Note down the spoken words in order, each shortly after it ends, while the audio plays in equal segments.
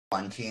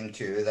one team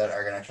too that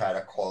are going to try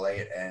to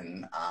collate,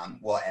 and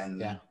we'll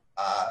end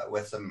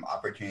with some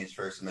opportunities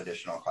for some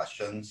additional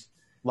questions.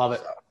 Love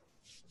it.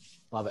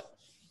 Love it.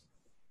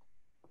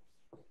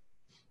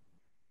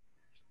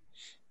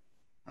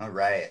 All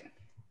right.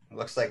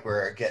 Looks like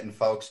we're getting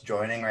folks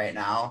joining right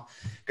now.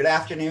 Good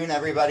afternoon,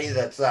 everybody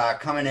that's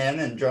coming in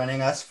and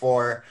joining us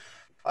for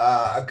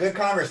a good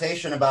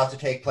conversation about to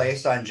take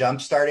place on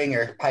jumpstarting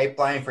your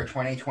pipeline for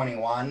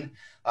 2021.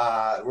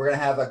 We're going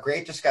to have a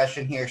great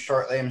discussion here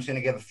shortly. I'm just going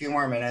to give a few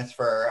more minutes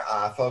for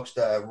folks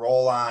to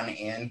roll on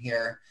in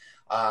here.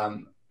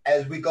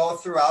 As we go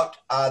throughout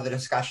the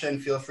discussion,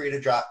 feel free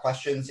to drop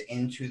questions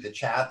into the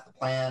chat.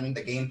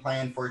 The game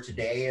plan for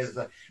today is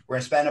we're going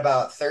to spend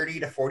about 30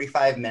 to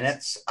 45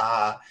 minutes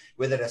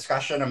with a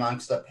discussion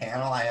amongst the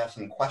panel. I have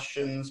some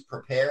questions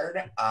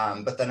prepared,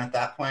 but then at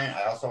that point,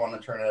 I also want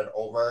to turn it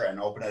over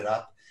and open it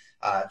up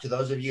to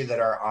those of you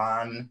that are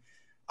on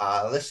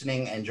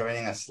listening and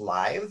joining us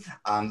live.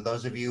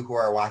 Those of you who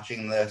are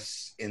watching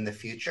this in the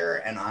future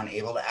and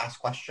unable to ask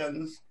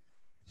questions,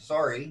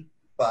 sorry,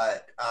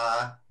 but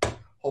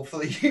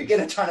hopefully you get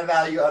a ton of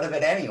value out of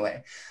it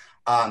anyway.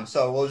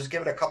 So we'll just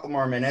give it a couple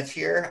more minutes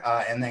here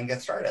and then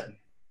get started.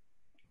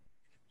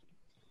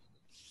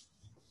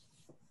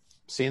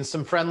 Seeing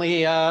some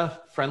friendly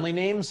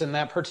names in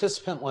that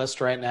participant list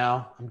right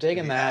now. I'm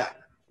digging that.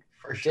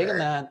 For sure. Digging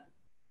that.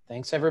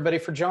 Thanks everybody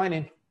for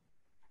joining.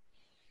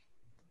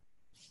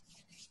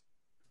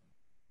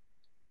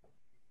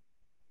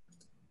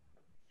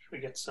 Should we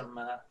get some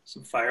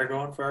fire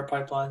going for our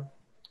pipeline?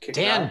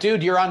 Dan,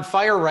 dude, you're on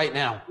fire right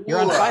now. You're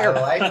on fire.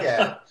 I like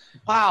it.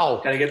 Wow.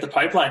 Got to get the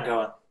pipeline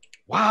going.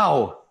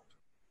 Wow.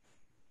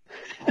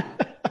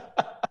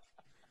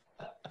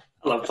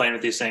 I love playing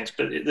with these things,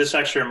 but this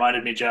actually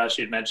reminded me, Josh,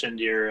 you'd mentioned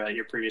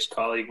your previous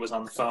colleague was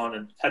on the phone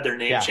and had their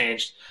name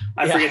changed.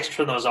 I forget to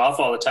turn those off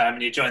all the time,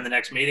 and you join the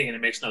next meeting and it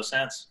makes no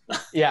sense.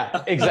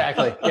 Yeah,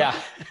 exactly. Yeah.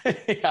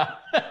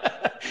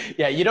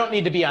 Yeah, you don't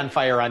need to be on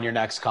fire on your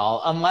next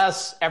call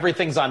unless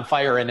everything's on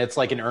fire and it's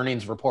like an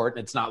earnings report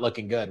and it's not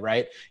looking good,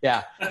 right?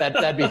 Yeah,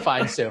 that'd be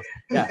fine too.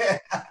 Yeah.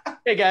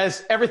 Hey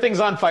guys,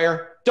 everything's on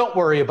fire. Don't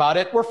worry about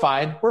it. We're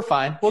fine. We're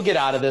fine. We'll get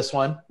out of this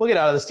one. We'll get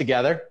out of this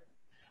together.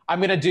 I'm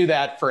going to do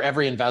that for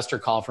every investor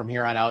call from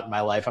here on out in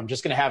my life. I'm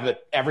just going to have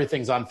it.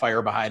 Everything's on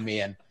fire behind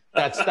me. And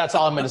that's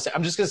all I'm going to say.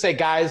 I'm just going to say,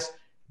 guys,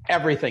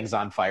 everything's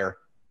on fire.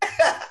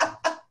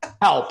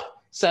 Help.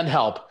 Send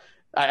help.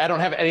 I don't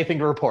have anything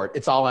to report.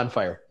 It's all on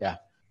fire. Yeah.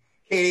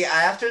 Katie,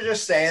 I have to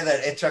just say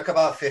that it took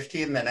about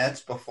 15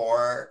 minutes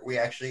before we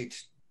actually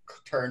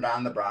turned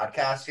on the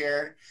broadcast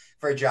here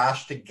for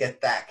Josh to get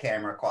that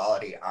camera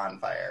quality on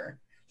fire.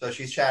 So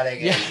she's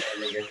chatting and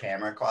that your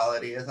camera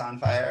quality is on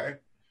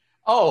fire.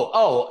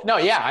 Oh, no,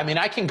 yeah. I mean,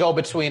 I can go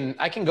between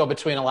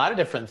a lot of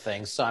different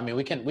things. So, I mean,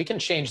 we can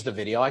change the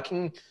video.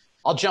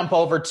 I'll jump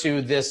over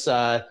to this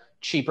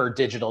cheaper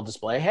digital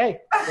display. Hey,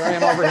 here I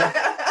am over here.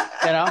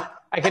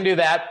 I can do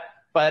that.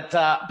 But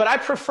I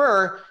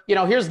prefer,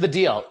 here's the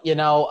deal.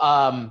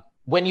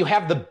 When you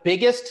have the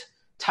biggest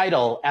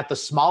title at the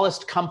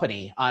smallest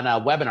company on a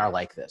webinar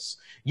like this,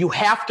 you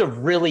have to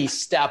really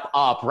step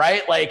up,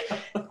 right? Like,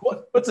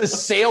 what's a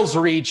sales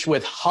reach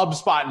with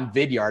HubSpot and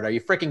Vidyard? Are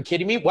you freaking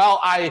kidding me? Well,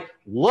 I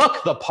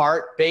look the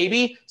part,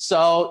 baby.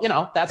 So,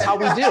 that's how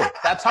we do.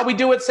 That's how we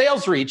do at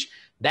sales reach.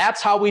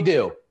 That's how we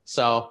do.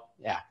 So,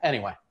 yeah,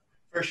 anyway.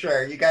 For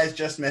sure. You guys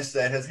just missed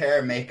it. His hair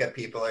and makeup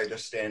people are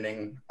just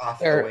standing off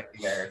the way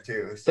there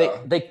too.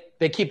 So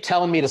they keep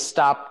telling me to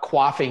stop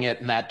quaffing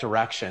it in that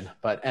direction.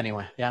 But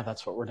anyway, yeah,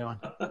 that's what we're doing.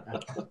 Yeah.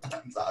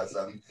 That's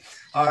awesome.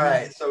 All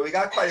right. So we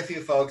got quite a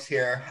few folks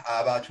here.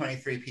 About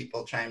 23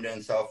 people chimed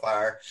in so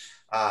far.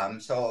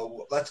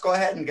 So let's go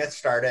ahead and get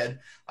started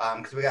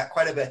because we got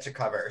quite a bit to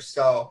cover.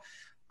 So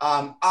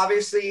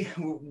obviously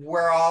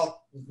we're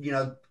all,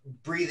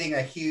 breathing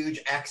a huge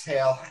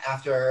exhale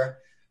after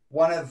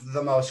one of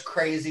the most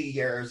crazy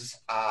years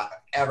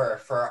ever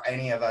for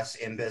any of us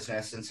in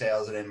business and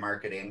sales and in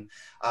marketing.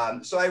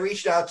 So I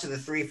reached out to the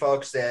three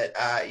folks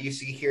that you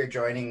see here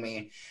joining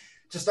me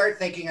to start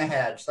thinking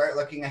ahead, start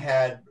looking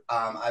ahead.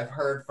 I've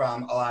heard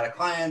from a lot of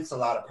clients, a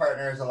lot of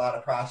partners, a lot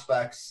of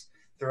prospects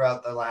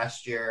throughout the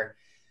last year.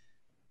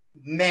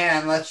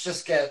 Man, let's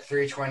just get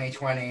through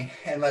 2020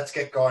 and let's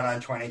get going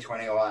on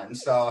 2021.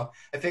 So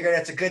I figured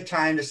it's a good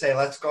time to say,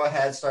 let's go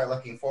ahead, start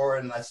looking forward,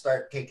 and let's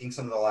start taking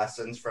some of the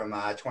lessons from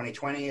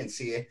 2020 and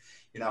see,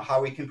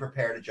 how we can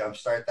prepare to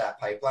jumpstart that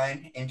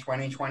pipeline in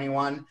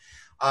 2021.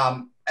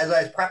 As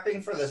I was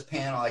prepping for this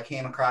panel, I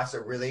came across a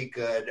really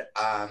good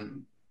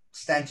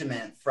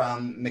sentiment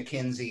from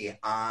McKinsey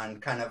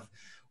on kind of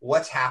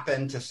what's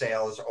happened to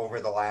sales over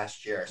the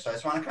last year. So I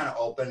just want to kind of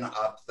open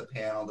up the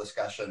panel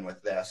discussion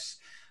with this.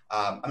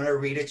 I'm going to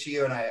read it to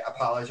you, and I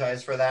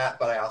apologize for that,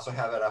 but I also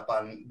have it up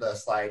on the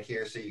slide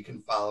here so you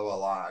can follow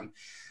along.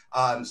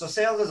 So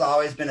sales has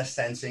always been a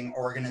sensing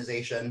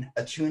organization,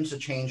 attuned to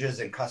changes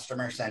in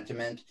customer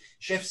sentiment,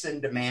 shifts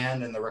in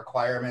demand, and the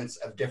requirements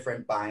of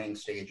different buying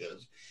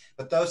stages.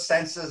 But those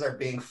senses are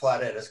being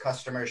flooded as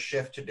customers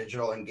shift to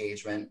digital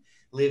engagement,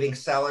 leaving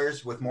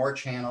sellers with more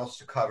channels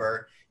to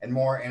cover and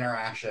more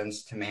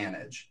interactions to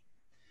manage.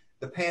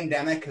 The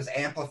pandemic has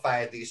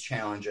amplified these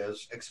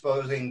challenges,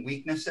 exposing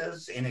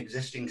weaknesses in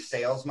existing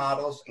sales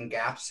models and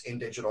gaps in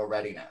digital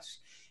readiness.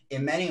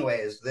 In many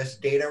ways, this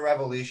data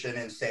revolution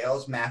in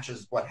sales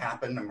matches what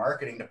happened to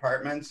marketing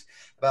departments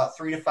about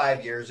 3 to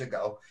 5 years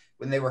ago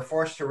when they were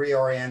forced to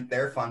reorient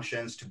their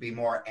functions to be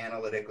more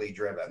analytically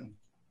driven.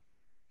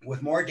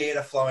 With more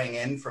data flowing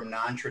in from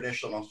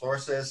non-traditional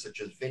sources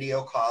such as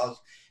video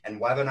calls and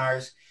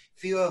webinars,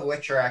 few of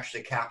which are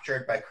actually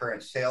captured by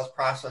current sales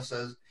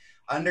processes,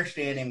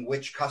 understanding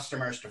which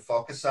customers to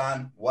focus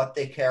on, what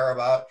they care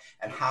about,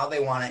 and how they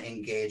want to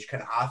engage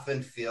can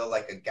often feel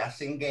like a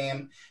guessing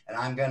game. And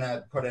I'm going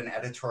to put an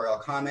editorial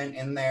comment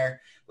in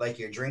there, like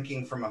you're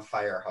drinking from a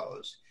fire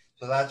hose.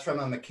 So that's from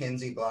a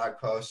McKinsey blog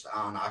post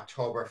on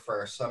October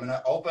 1st. So I'm going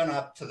to open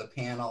up to the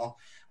panel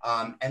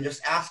and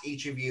just ask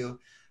each of you,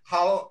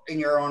 how in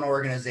your own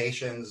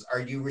organizations are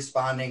you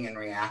responding and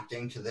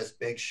reacting to this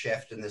big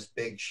shift and this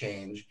big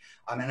change?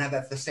 And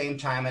at the same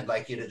time, I'd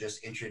like you to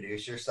just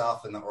introduce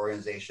yourself and the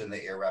organization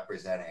that you're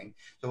representing.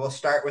 So we'll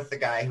start with the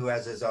guy who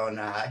has his own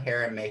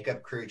hair and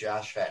makeup crew,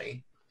 Josh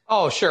Fetty.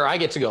 Oh, sure. I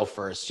get to go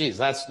first. Geez,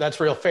 that's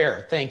real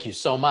fair. Thank you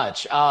so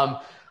much.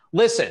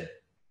 Listen,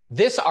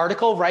 this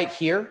article right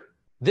here,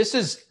 this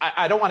is,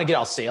 I don't want to get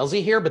all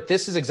salesy here, but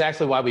this is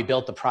exactly why we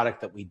built the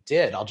product that we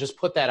did. I'll just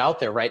put that out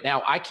there right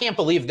now. I can't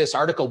believe this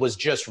article was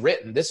just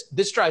written.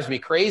 This drives me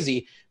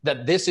crazy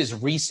that this is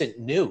recent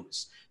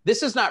news.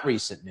 This is not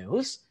recent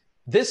news.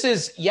 This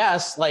is,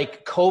 yes,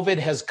 like COVID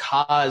has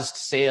caused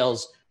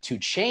sales to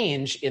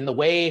change in the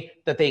way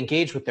that they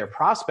engage with their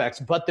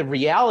prospects, but the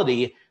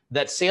reality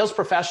that sales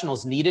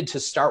professionals needed to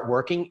start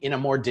working in a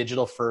more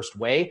digital first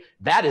way,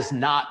 that is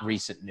not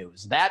recent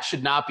news. That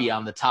should not be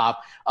on the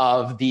top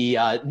of the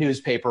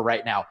newspaper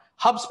right now.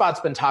 HubSpot's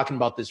been talking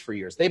about this for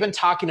years. They've been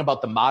talking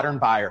about the modern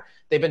buyer.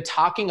 They've been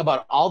talking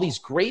about all these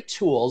great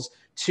tools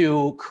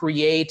to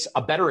create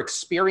a better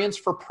experience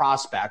for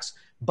prospects,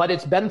 but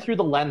it's been through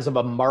the lens of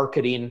a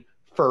marketing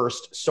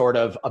first sort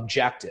of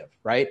objective,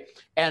 right?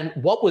 And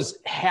what was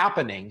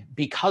happening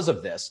because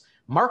of this,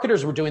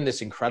 marketers were doing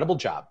this incredible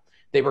job.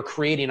 They were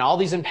creating all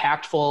these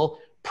impactful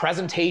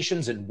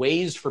presentations and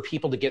ways for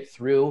people to get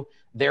through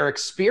their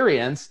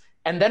experience.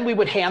 And then we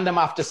would hand them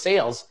off to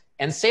sales.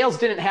 And sales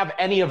didn't have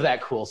any of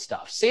that cool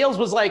stuff. Sales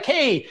was like,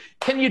 hey,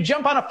 can you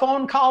jump on a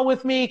phone call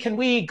with me? Can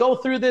we go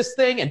through this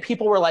thing? And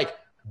people were like,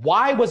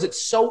 why was it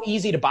so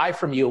easy to buy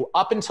from you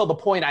up until the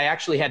point I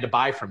actually had to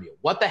buy from you?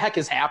 What the heck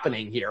is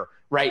happening here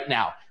right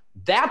now?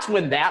 That's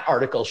when that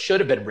article should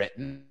have been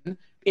written.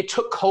 It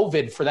took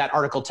COVID for that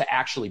article to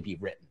actually be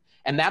written.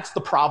 And that's the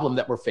problem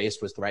that we're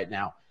faced with right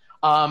now.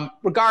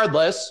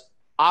 Regardless,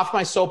 off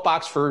my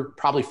soapbox for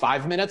probably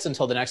 5 minutes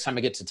until the next time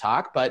I get to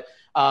talk, but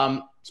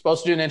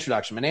supposed to do an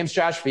introduction. My name's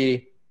Josh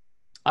Fetty.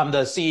 I'm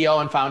the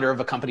CEO and founder of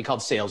a company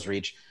called Sales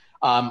Reach.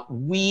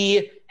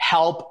 We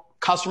help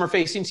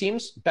customer-facing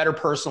teams better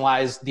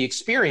personalize the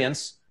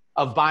experience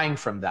of buying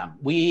from them.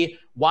 We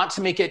want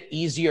to make it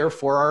easier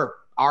for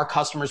our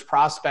customers,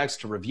 prospects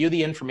to review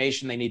the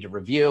information they need to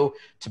review,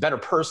 to better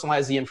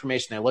personalize the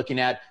information they're looking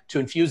at, to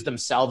infuse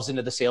themselves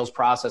into the sales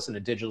process in a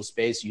digital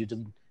space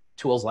using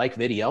tools like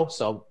video.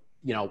 So,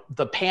 you know,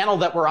 the panel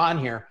that we're on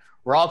here,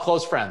 we're all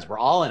close friends. We're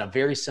all in a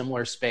very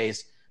similar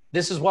space.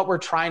 This is what we're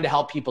trying to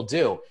help people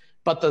do.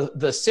 But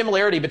the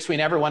similarity between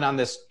everyone on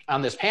this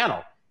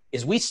panel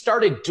is we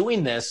started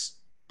doing this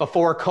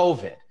before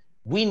COVID.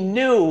 We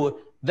knew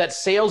that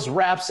sales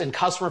reps and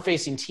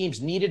customer-facing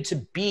teams needed to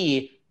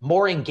be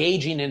more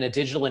engaging in a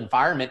digital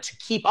environment to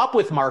keep up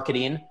with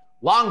marketing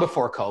long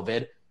before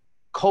COVID.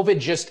 COVID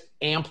just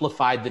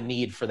amplified the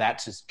need for that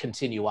to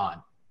continue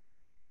on.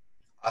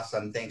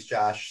 Awesome. Thanks,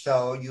 Josh.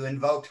 So you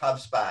invoked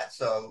HubSpot.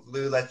 So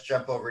Lou, let's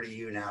jump over to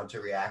you now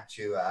to react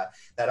to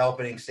that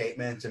opening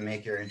statement and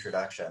make your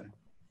introduction.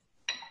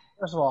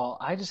 First of all,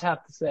 I just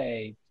have to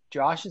say,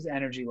 Josh's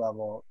energy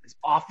level is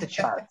off the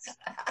charts.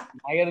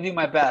 I got to do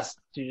my best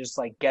to just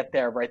like get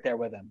there right there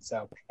with him.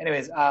 So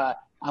anyways,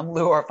 I'm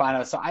Lou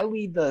Orfano. So I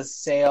lead the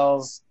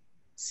sales,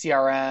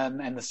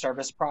 CRM, and the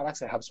service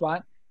products at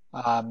HubSpot.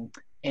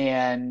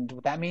 And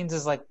what that means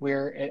is like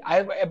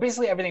I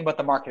basically everything but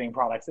the marketing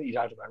products that you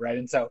talked about, right?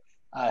 And so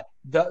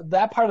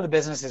that part of the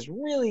business is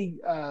really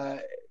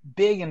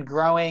big and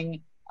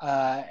growing,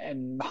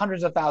 and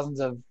hundreds of thousands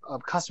of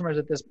customers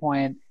at this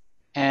point.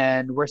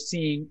 And we're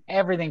seeing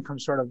everything from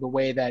sort of the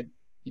way that,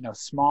 you know,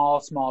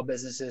 small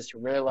businesses to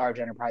really large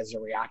enterprises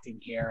are reacting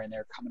here, and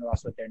they're coming to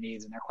us with their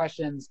needs and their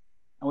questions.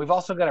 And we've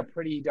also got a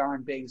pretty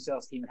darn big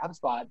sales team at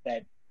HubSpot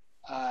that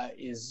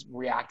is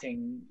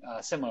reacting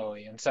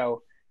similarly. And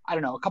so, I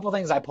don't know, a couple of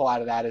things I pull out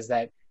of that is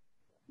that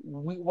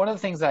one of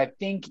the things that I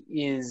think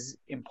is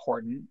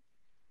important,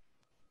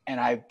 and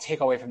I take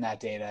away from that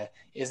data,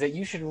 is that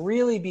you should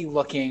really be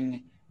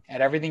looking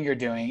at everything you're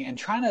doing and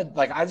trying to,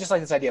 like, I just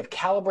like this idea of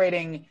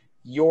calibrating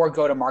your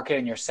go-to-market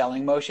and your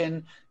selling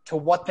motion to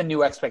what the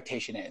new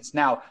expectation is.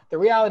 Now, the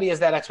reality is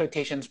that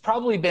expectation's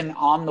probably been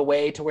on the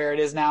way to where it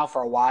is now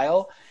for a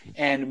while,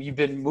 and you've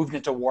been moved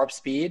into warp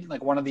speed.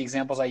 Like one of the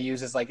examples I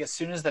use is like as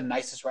soon as the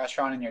nicest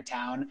restaurant in your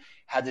town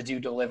had to do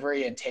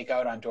delivery and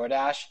takeout on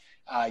DoorDash,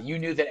 you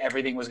knew that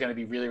everything was going to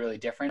be really, really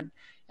different.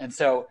 And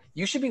so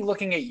you should be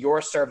looking at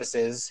your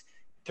services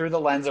through the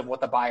lens of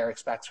what the buyer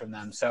expects from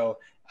them. So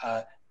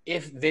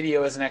if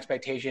video is an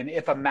expectation,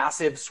 if a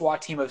massive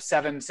SWAT team of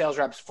 7 sales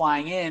reps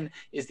flying in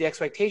is the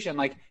expectation,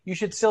 like you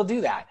should still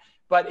do that.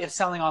 But if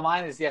selling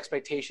online is the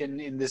expectation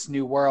in this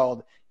new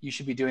world, you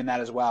should be doing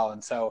that as well.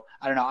 And so,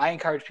 I don't know, I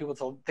encourage people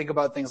to think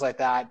about things like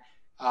that.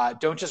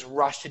 Don't just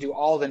rush to do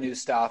all the new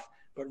stuff,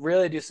 but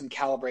really do some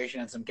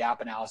calibration and some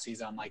gap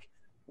analyses on like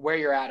where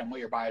you're at and what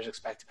your buyers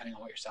expect depending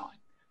on what you're selling.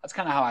 That's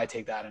kind of how I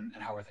take that and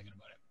how we're thinking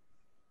about it.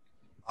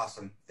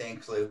 Awesome.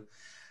 Thanks, Lou.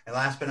 And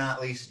last but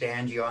not least,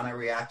 Dan, do you want to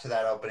react to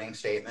that opening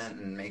statement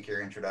and make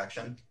your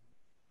introduction?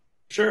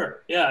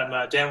 Sure. Yeah,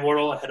 I'm Dan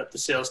Wardle. I head up the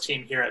sales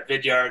team here at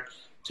Vidyard.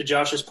 To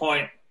Josh's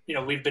point,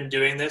 we've been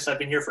doing this. I've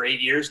been here for 8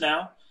 years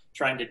now,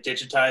 trying to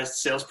digitize the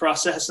sales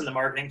process and the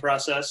marketing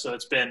process. So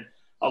it's been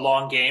a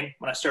long game.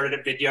 When I started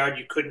at Vidyard,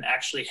 you couldn't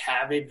actually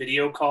have a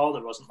video call.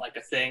 There wasn't like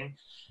a thing.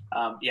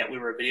 Yet we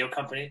were a video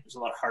company. It was a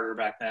lot harder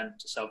back then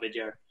to sell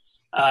Vidyard.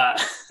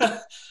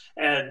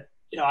 And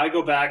I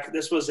go back,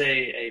 this was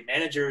a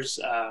manager's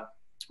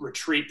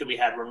retreat that we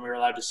had when we were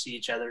allowed to see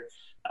each other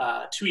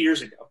 2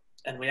 years ago.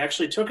 And we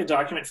actually took a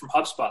document from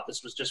HubSpot.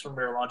 This was just when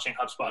we were launching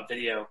HubSpot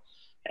Video.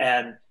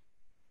 And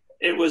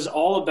it was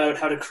all about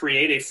how to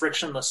create a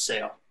frictionless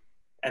sale.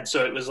 And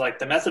so it was like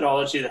the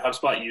methodology that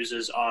HubSpot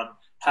uses on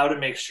how to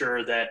make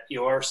sure that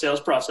your sales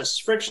process is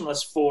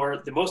frictionless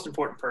for the most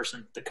important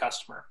person, the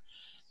customer.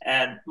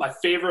 And my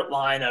favorite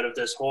line out of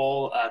this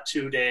whole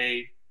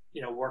 2-day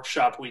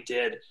workshop we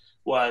did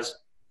was,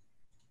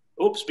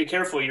 oops, be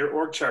careful, your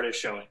org chart is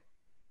showing.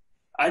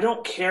 I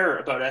don't care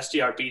about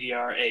SDR,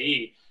 BDR,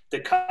 AE. The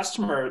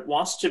customer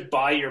wants to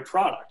buy your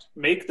product.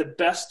 Make the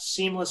best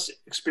seamless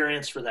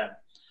experience for them.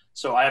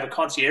 So I have a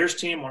concierge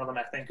team. One of them,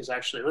 I think, is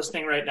actually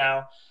listening right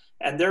now.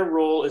 And their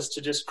role is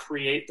to just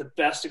create the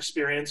best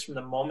experience from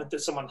the moment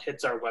that someone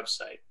hits our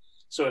website.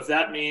 So if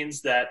that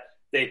means that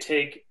they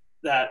take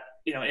that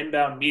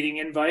inbound meeting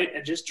invite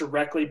and just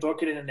directly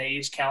book it in an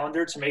AE's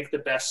calendar to make the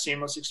best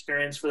seamless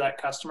experience for that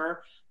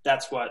customer,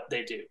 that's what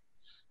they do,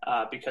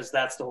 because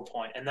that's the whole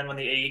point. And then when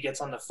the AE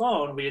gets on the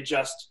phone, we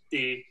adjust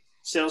the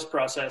sales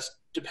process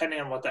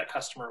depending on what that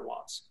customer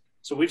wants.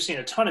 So we've seen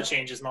a ton of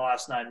changes in the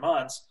last 9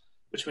 months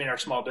between our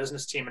small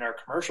business team and our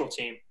commercial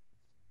team.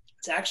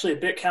 It's actually a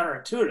bit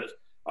counterintuitive.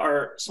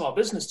 Our small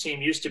business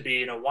team used to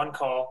be, one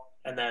call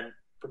and then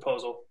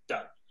proposal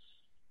done,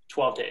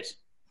 12 days.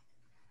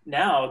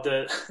 Now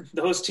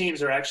those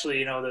teams are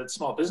actually, the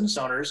small business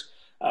owners,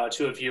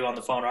 2 of you on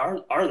the phone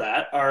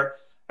are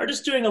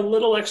just doing a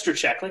little extra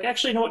check. Like,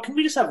 actually, what, can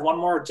we just have one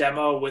more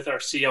demo with our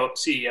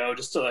CEO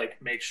just to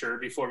make sure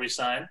before we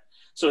sign?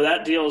 So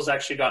that deal has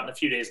actually gotten a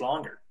few days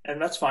longer,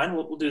 and that's fine.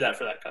 We'll do that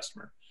for that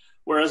customer.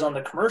 Whereas on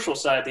the commercial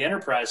side, the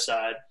enterprise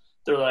side,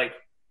 they're like,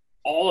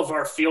 all of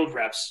our field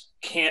reps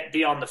can't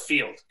be on the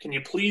field. Can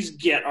you please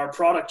get our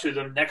product to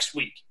them next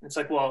week? And it's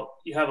like, well,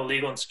 you have a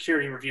legal and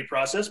security review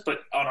process, but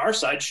on our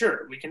side,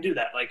 sure, we can do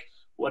that. Like,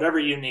 whatever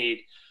you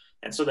need.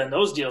 And so then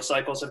those deal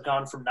cycles have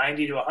gone from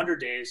 90 to 100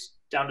 days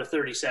down to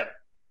 37.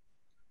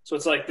 So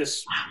it's like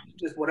this,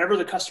 whatever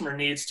the customer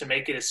needs to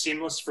make it as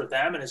seamless for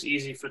them and as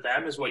easy for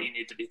them is what you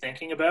need to be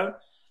thinking about.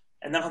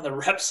 And then on the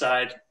rep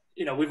side,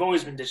 we've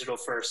always been digital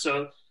first.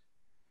 So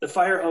the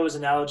fire hose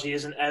analogy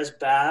isn't as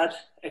bad,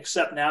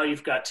 except now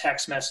you've got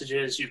text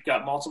messages, you've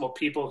got multiple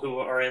people who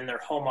are in their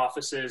home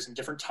offices in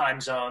different time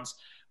zones,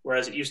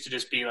 whereas it used to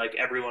just be like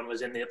everyone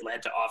was in the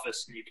Atlanta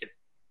office and you could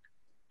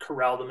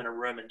corral them in a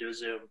room and do a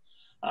Zoom.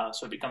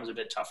 So it becomes a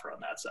bit tougher on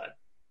that side.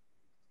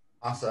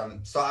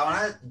 Awesome. So I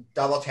want to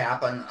double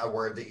tap on a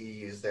word that you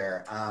used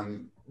there,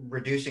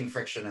 reducing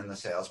friction in the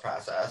sales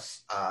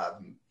process.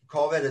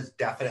 COVID has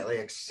definitely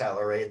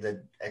accelerated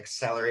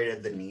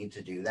the need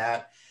to do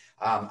that.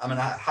 I'm going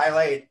to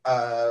highlight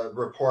an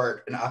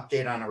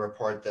update on a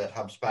report that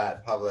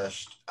HubSpot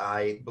published,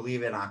 I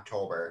believe in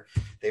October.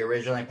 They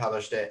originally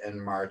published it in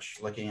March,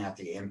 looking at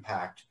the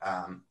impact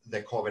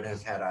that COVID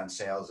has had on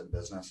sales and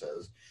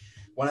businesses.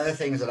 One of the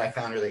things that I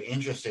found really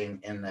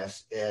interesting in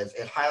this is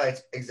it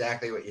highlights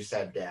exactly what you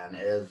said, Dan,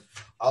 is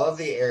all of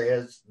the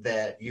areas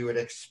that you would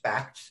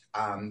expect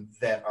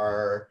that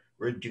are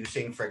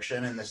reducing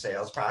friction in the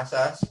sales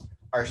process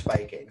are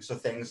spiking. So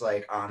things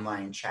like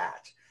online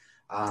chat,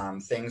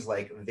 things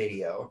like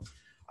video.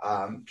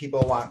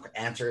 People want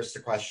answers to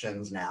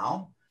questions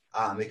now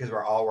because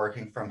we're all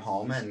working from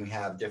home and we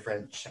have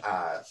different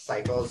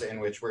cycles in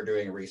which we're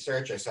doing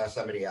research. I saw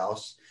somebody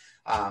else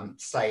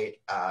cite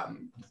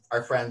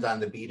our friends on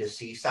the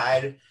B2C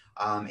side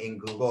in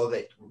Google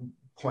that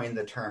coined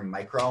the term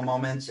micro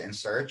moments in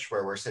search,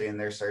 where we're sitting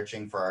there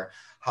searching for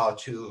how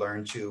to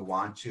learn to,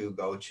 want to,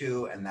 go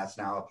to, and that's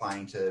now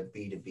applying to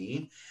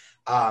B2B.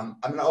 I'm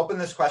going to open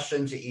this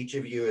question to each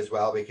of you as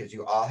well, because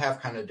you all have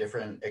kind of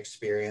different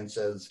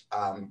experiences,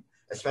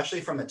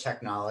 especially from the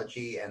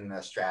technology and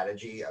the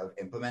strategy of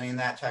implementing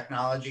that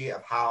technology,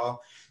 of how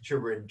to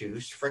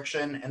reduce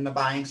friction in the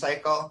buying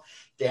cycle.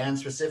 Dan,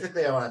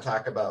 specifically, I want to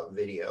talk about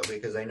video,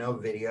 because I know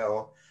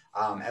video,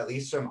 at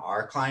least from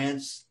our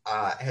clients,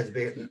 has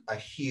been a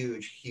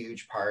huge,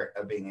 huge part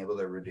of being able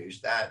to reduce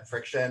that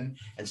friction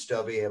and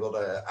still be able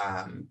to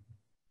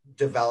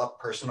develop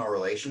personal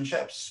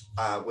relationships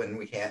when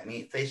we can't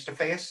meet face to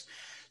face.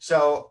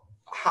 So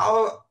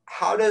how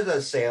does a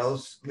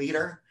sales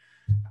leader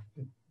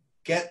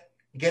get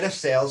a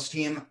sales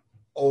team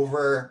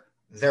over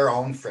their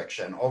own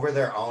friction, over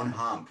their own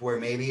hump, where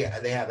maybe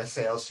they have a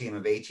sales team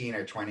of 18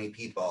 or 20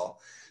 people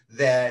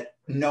that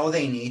know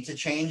they need to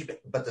change,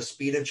 but the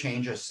speed of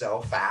change is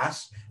so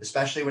fast,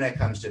 especially when it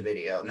comes to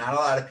video. Not a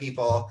lot of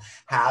people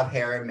have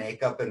hair and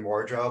makeup and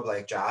wardrobe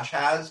like Josh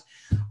has.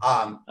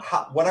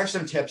 What are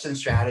some tips and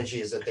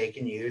strategies that they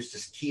can use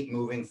to keep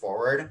moving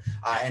forward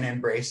and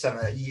embrace some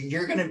of that?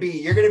 You're going to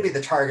be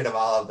the target of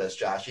all of this,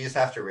 Josh. You just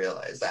have to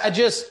realize that.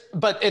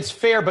 But it's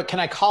fair, but can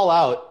I call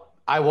out,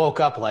 I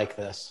woke up like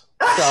this.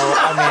 So,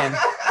 I mean,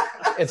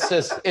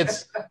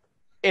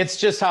 it's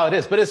just how it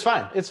is, but it's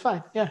fine. It's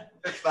fine. Yeah.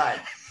 It's fine.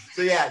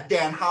 So yeah,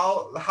 Dan,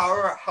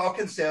 how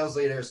can sales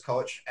leaders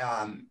coach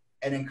and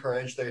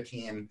encourage their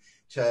team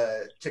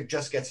to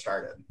just get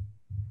started?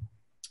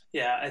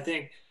 Yeah, I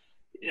think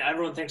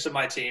everyone thinks of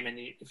my team, and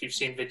if you've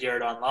seen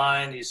Vidyard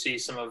online, you see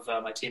some of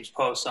my team's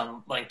posts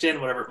on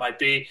LinkedIn, whatever it might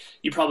be,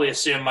 you probably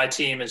assume my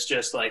team is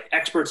just like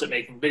experts at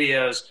making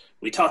videos.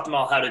 We taught them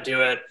all how to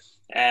do it,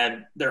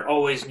 and they're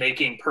always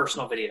making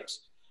personal videos.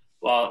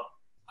 Well,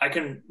 I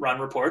can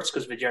run reports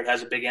because Vidyard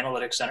has a big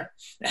analytics center,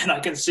 and I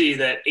can see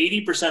that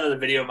 80% of the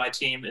video my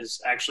team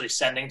is actually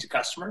sending to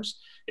customers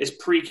is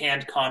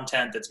pre-canned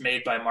content that's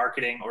made by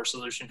marketing or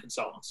solution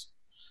consultants.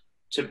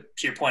 To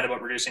your point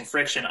about reducing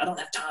friction, I don't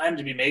have time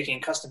to be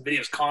making custom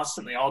videos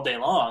constantly all day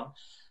long.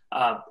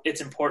 It's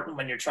important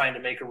when you're trying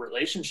to make a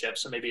relationship.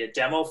 So maybe a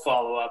demo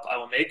follow-up, I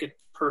will make a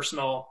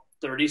personal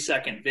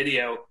 30-second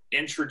video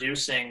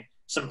introducing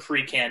some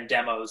pre-canned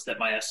demos that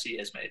my SC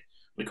has made.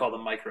 We call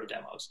them micro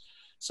demos.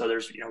 So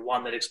there's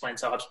one that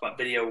explains how HubSpot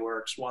video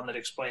works, one that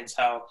explains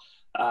how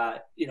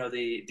the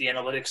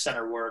analytics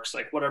center works,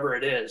 like whatever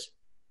it is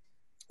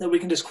that we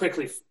can just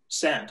quickly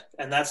send.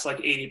 And that's like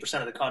 80%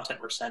 of the content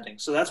we're sending.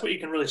 So that's what you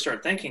can really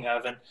start thinking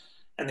of.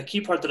 And the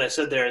key part that I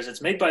said there is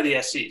it's made by the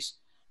SCs.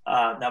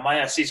 Now my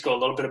SCs go a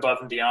little bit above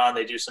and beyond.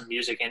 They do some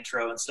music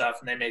intro and stuff,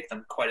 and they make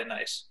them quite a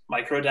nice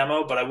micro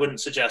demo, but I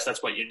wouldn't suggest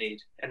that's what you need.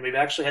 And we've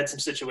actually had some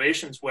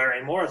situations where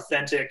a more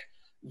authentic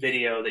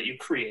video that you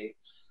create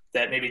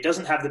that maybe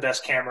doesn't have the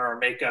best camera or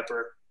makeup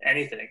or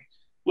anything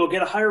will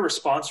get a higher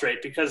response rate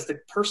because the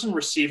person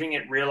receiving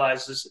it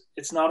realizes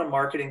it's not a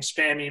marketing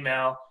spam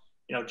email.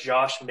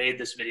 Josh made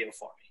this video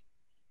for me.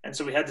 And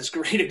so we had this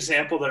great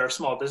example that our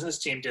small business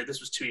team did. This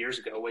was 2 years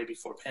ago, way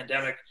before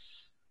pandemic,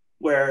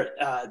 where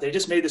they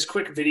just made this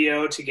quick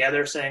video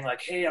together saying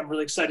like, hey, I'm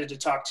really excited to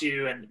talk to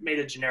you, and made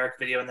a generic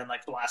video and then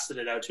like blasted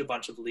it out to a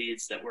bunch of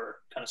leads that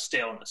were kind of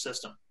stale in the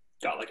system.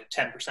 Got like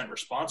a 10%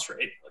 response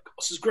rate. Like,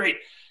 this is great.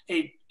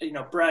 Hey,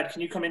 Brad,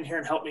 can you come in here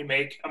and help me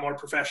make a more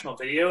professional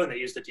video? And they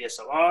used the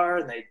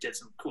DSLR and they did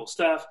some cool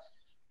stuff.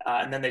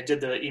 And then they did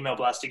the email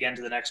blast again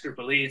to the next group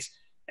of leads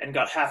and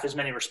got half as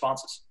many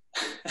responses.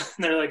 And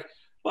they're like,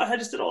 well, I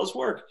just did all this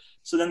work.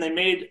 So then they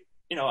made,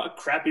 a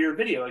crappier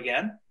video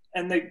again.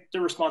 And the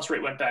response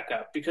rate went back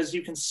up because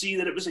you can see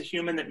that it was a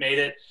human that made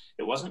it.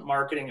 It wasn't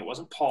marketing. It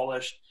wasn't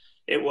polished.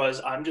 It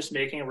was, I'm just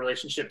making a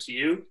relationship to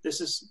you.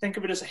 Think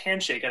of it as a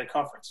handshake at a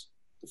conference.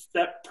 If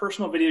that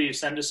personal video you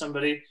send to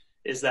somebody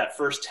is that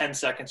first 10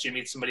 seconds you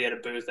meet somebody at a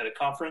booth at a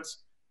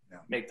conference,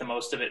 make the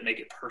most of it, make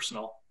it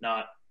personal,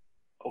 not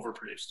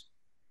overproduced.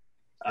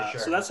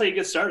 Sure. So that's how you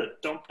get started.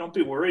 Don't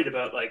be worried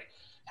about like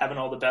having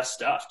all the best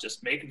stuff.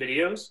 Just make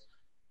videos.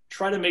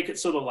 Try to make it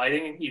so the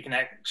lighting, you can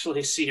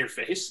actually see your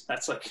face.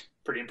 That's like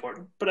pretty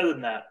important. But other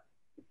than that,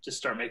 just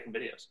start making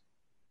videos.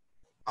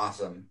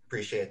 Awesome.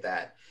 Appreciate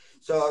that.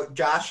 So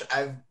Josh,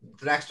 the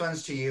next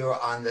one's to you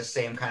on the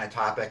same kind of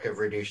topic of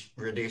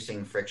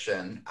reducing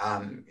friction.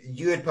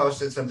 You had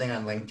posted something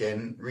on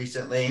LinkedIn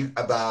recently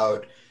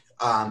about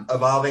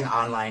evolving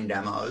online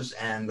demos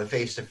and the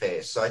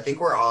face-to-face. So I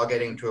think we're all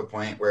getting to a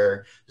point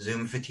where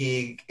Zoom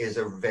fatigue is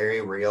a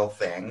very real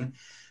thing,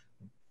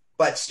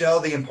 but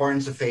still the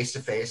importance of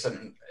face-to-face,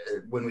 and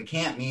when we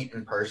can't meet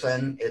in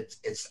person,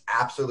 it's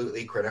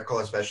absolutely critical,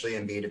 especially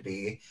in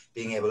B2B,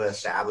 being able to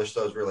establish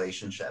those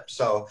relationships.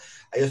 So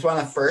I just want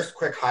to first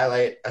quick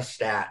highlight a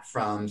stat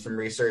from some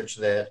research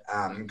that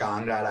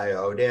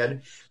Gong.io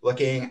did,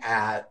 looking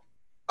at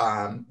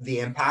the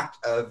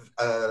impact of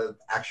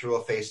actual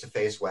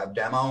face-to-face web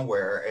demo,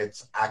 where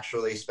it's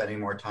actually spending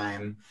more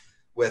time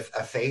with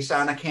a face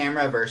on a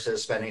camera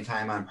versus spending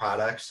time on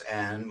products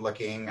and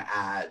looking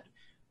at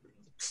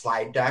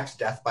slide decks,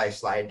 death by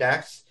slide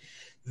decks,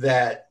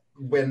 that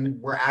when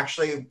we're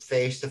actually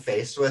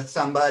face-to-face with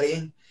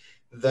somebody,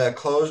 the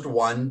closed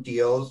won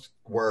deals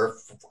were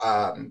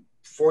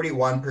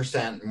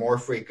 41% more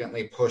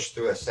frequently pushed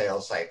through a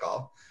sales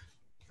cycle.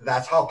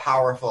 That's how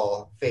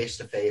powerful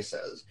face-to-face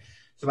is.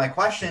 So my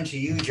question to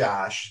you,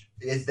 Josh,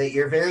 is that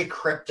your very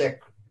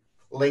cryptic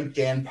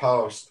LinkedIn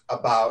post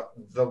about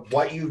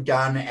what you've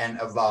done and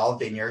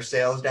evolved in your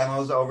sales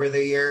demos over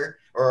the year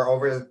or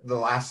over the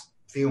last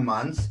few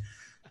months.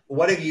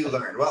 What have you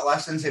learned? What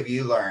lessons have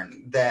you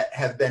learned that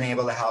have been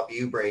able to help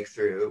you break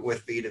through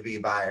with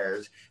B2B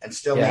buyers and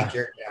still make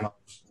your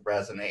demos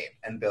resonate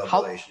and build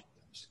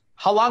relationships?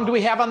 How long do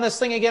we have on this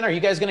thing again? Are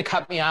you guys going to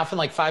cut me off in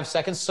like 5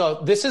 seconds?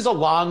 So this is a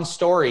long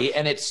story,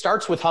 and it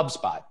starts with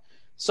HubSpot.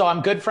 So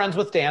I'm good friends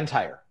with Dan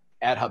Tyre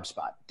at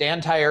HubSpot.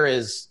 Dan Tyre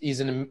he's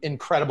an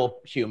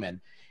incredible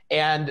human.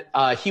 And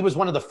he was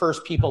one of the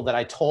first people that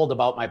I told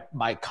about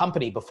my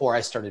company before I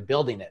started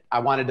building it. I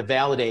wanted to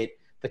validate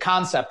the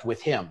concept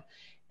with him.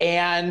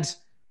 And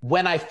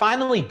when I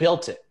finally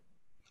built it,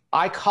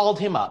 I called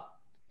him up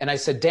and I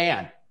said,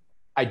 Dan,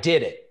 I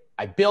did it.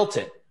 I built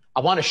it. I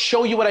want to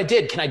show you what I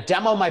did. Can I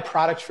demo my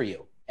product for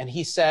you? And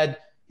he said,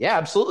 yeah,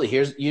 absolutely.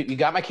 You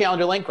got my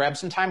calendar link. Grab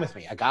some time with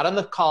me. I got on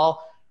the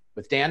call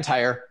with Dan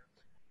Tyre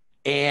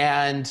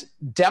and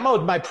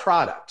demoed my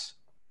product.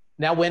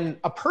 Now, when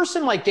a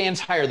person like Dan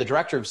Tyre, the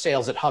director of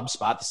sales at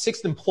HubSpot, the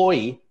 6th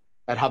employee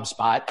at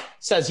HubSpot,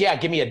 says, yeah,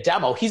 give me a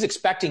demo, he's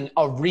expecting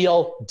a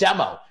real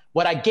demo.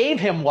 What I gave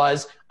him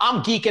was,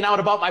 I'm geeking out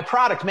about my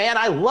product, man.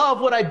 I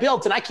love what I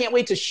built, and I can't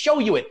wait to show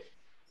you it.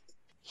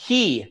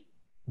 He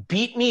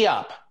beat me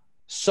up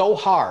so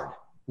hard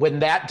when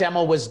that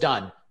demo was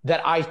done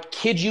that I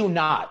kid you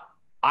not,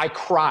 I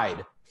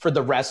cried for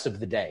the rest of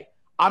the day.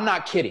 I'm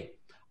not kidding.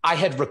 I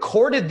had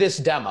recorded this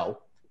demo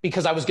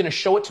because I was going to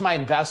show it to my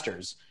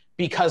investors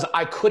because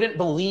I couldn't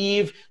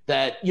believe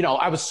that,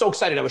 I was so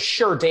excited. I was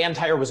sure Dan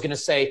Tyre was going to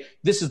say,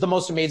 this is the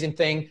most amazing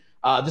thing.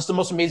 This is the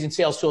most amazing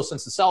sales tool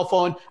since the cell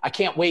phone. I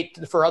can't wait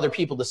for other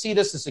people to see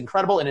this. This is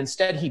incredible. And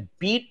instead, he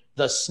beat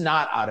the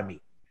snot out of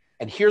me.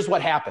 And here's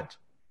what happened.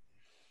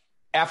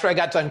 After I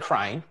got done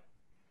crying,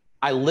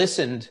 I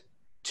listened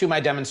to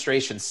my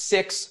demonstration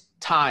 6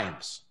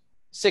 times.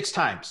 6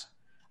 times.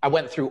 I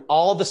went through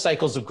all the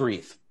cycles of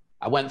grief.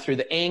 I went through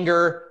the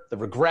anger, the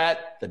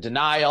regret, the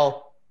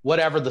denial,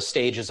 whatever the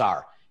stages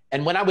are.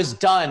 And when I was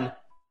done,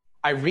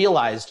 I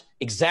realized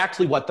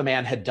exactly what the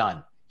man had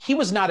done. He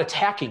was not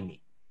attacking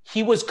me.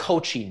 He was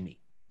coaching me.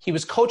 He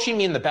was coaching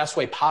me in the best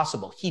way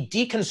possible. He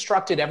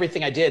deconstructed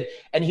everything I did,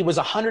 and he was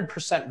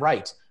 100%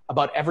 right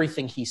about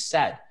everything he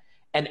said.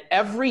 And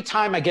every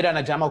time I get on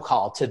a demo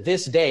call to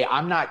this day,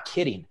 I'm not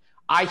kidding,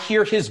 I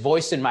hear his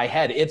voice in my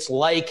head. It's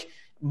like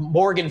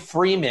Morgan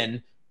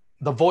Freeman,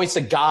 the voice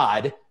of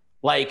God,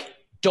 like,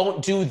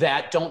 don't do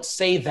that, don't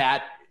say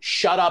that,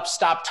 shut up,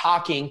 stop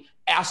talking,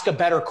 ask a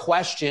better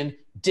question,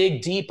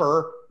 dig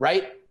deeper,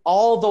 right?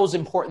 All those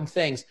important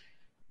things.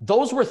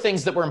 Those were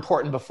things that were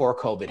important before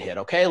COVID hit,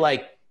 okay?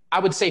 Like, I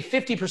would say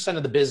 50%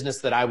 of the business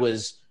that I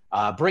was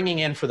bringing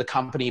in for the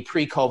company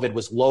pre-COVID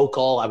was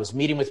local. I was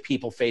meeting with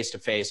people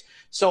face-to-face.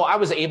 So I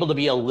was able to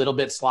be a little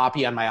bit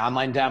sloppy on my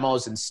online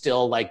demos and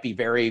still like be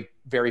very,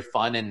 very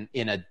fun and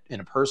in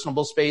a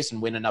personable space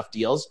and win enough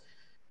deals.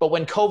 But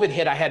when COVID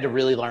hit, I had to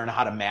really learn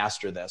how to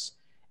master this.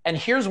 And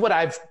here's what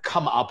I've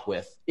come up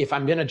with, if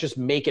I'm going to just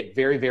make it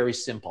very, very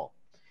simple,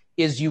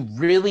 is you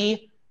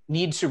really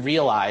need to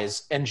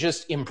realize and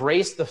just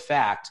embrace the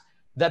fact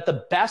that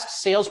the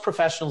best sales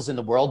professionals in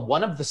the world,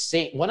 one of the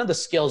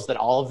skills that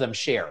all of them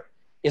share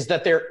is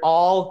that they're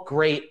all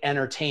great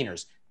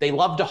entertainers. They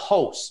love to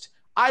host.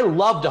 I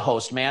love to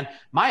host, man.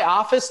 My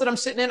office that I'm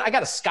sitting in, I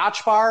got a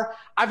scotch bar.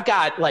 I've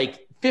got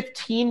like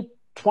 15,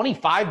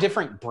 25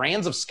 different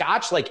brands of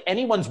scotch. Like,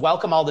 anyone's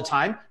welcome all the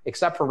time,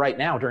 except for right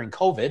now during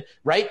COVID,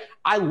 right?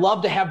 I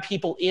love to have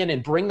people in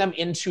and bring them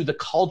into the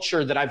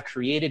culture that I've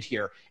created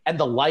here and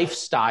the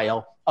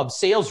lifestyle of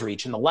Sales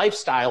Reach and the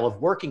lifestyle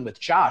of working with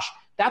Josh.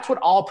 That's what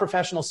all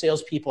professional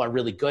salespeople are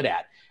really good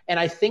at. And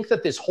I think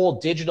that this whole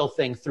digital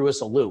thing threw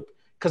us a loop,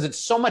 because it's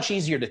so much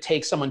easier to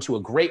take someone to a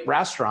great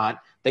restaurant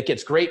that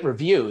gets great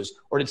reviews,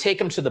 or to take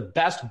them to the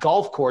best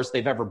golf course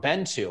they've ever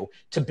been to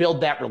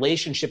build that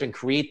relationship and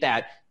create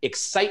that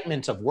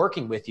excitement of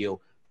working with you.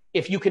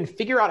 If you can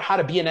figure out how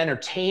to be an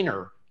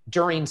entertainer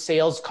during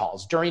sales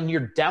calls, during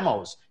your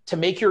demos, to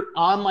make your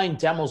online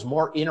demos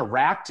more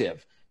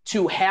interactive,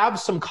 to have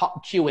some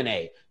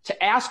Q&A,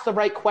 to ask the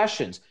right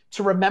questions,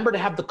 to remember to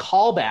have the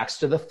callbacks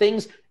to the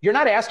things. You're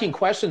not asking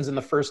questions in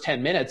the first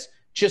 10 minutes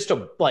just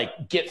to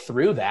like get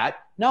through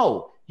that.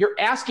 No, you're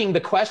asking the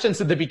questions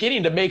at the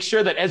beginning to make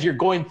sure that as you're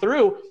going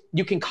through,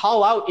 you can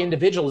call out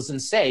individuals and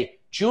say,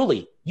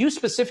 Julie, you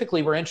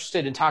specifically were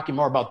interested in talking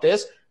more about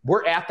this.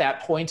 We're at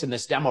that point in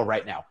this demo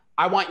right now.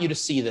 I want you to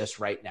see this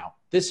right now.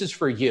 This is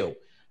for you.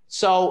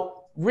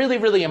 So really,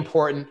 really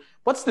important.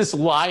 What's this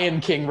Lion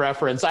King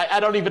reference? I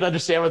don't even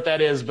understand what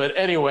that is, but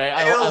anyway,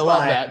 I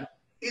love that.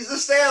 He's the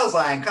sales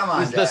lion. Come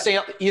on,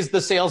 he's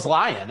the sales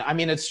lion. I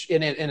mean,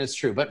 it's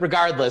true. But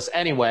regardless,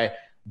 anyway,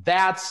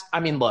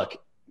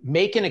 look,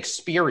 make an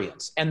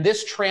experience. And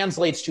this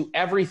translates to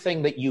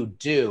everything that you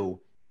do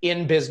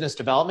in business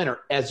development or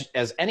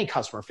as any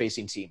customer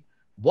facing team.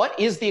 what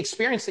is the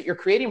experience that you're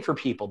creating for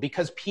people?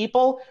 Because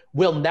people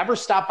will never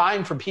stop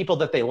buying from people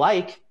that they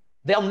like.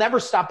 They'll never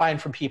stop buying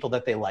from people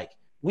that they like.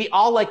 We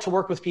all like to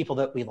work with people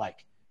that we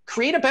like.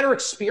 Create a better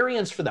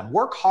experience for them.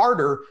 Work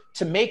harder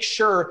to make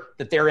sure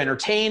that they're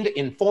entertained,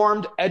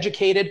 informed,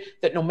 educated,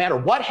 that no matter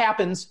what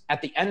happens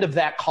at the end of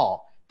that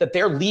call, that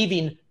they're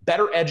leaving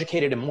better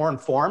educated and more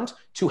informed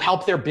to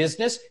help their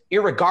business,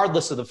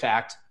 irregardless of the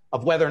fact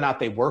of whether or not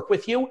they work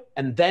with you,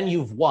 and then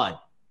you've won.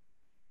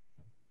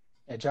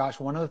 Yeah, Josh,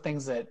 one of the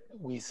things that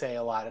we say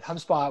a lot at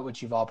HubSpot,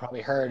 which you've all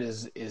probably heard,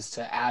 is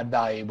to add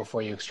value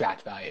before you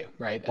extract value,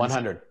 right?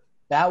 100. So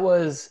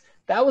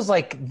that was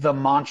like the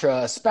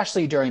mantra,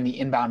 especially during the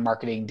inbound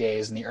marketing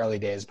days and the early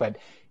days. But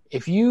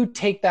if you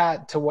take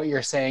that to what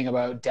you're saying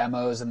about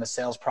demos and the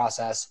sales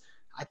process,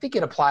 I think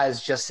it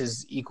applies just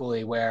as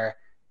equally where,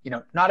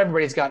 not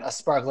everybody's got a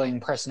sparkling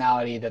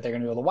personality that they're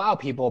going to be able to wow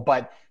people,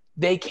 but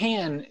they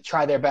can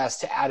try their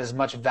best to add as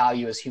much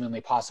value as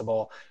humanly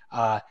possible.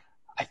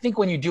 I think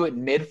when you do it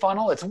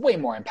mid-funnel, it's way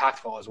more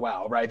impactful as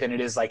well, right, than it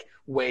is like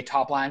way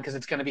top line, because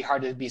it's going to be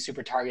hard to be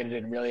super targeted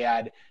and really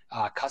add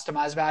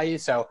customized value.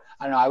 So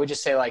I don't know. I would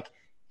just say, like,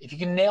 if you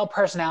can nail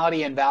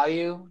personality and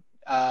value,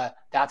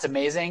 that's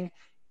amazing.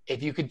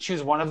 If you could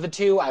choose one of the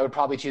two, I would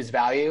probably choose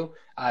value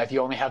if you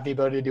only have the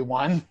ability to do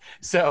one.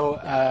 So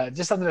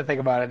just something to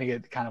think about. I think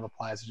it kind of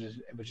applies,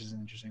 which is an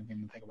interesting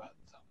thing to think about.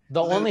 So.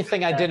 The only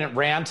thing I didn't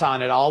rant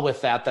on at all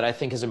with that I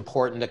think is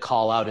important to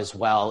call out as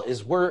well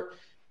is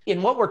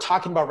in what we're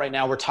talking about right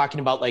now, we're talking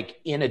about, like,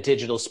 in a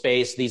digital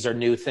space, these are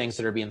new things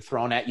that are being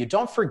thrown at you.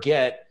 Don't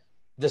forget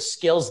the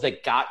skills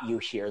that got you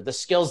here, the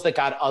skills that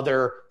got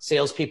other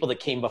salespeople that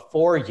came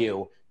before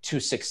you to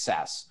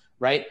success,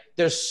 right?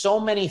 There's so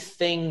many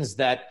things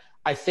that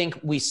I think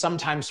we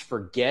sometimes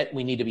forget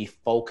we need to be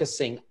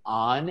focusing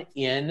on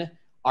in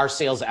our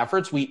sales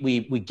efforts. We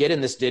get in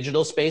this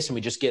digital space and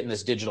we just get in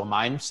this digital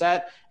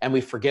mindset, and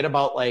we forget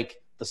about,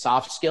 like, the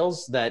soft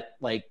skills that,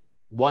 like,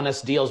 won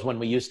us deals when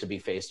we used to be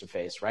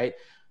face-to-face, right?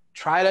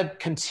 Try to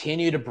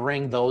continue to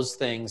bring those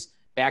things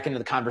back into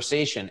the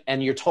conversation.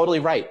 And you're totally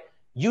right.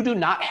 You do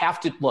not have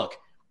to look.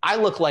 I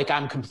look like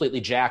I'm completely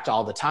jacked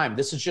all the time.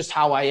 This is just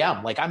how I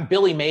am. Like, I'm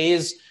Billy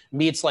Mays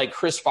meets, like,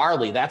 Chris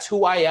Farley. That's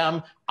who I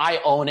am. I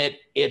own it.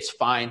 It's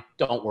fine.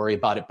 Don't worry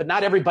about it. But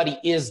not everybody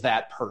is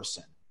that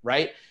person,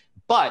 right?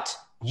 But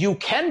you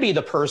can be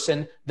the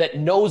person that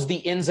knows the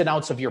ins and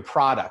outs of your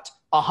product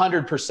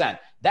 100%.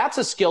 That's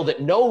a skill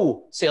that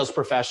no sales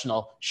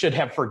professional should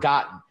have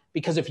forgotten,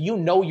 because if you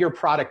know your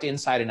product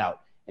inside and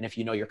out, and if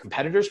you know your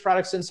competitors'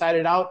 products inside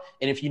and out,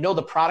 and if you know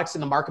the products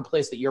in the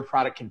marketplace that your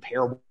product can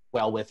pair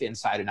well with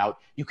inside and out,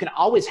 you can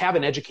always have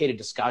an educated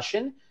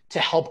discussion to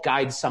help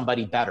guide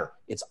somebody better.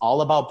 It's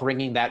all about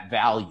bringing that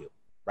value,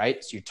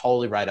 right? So you're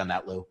totally right on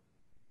that, Lou.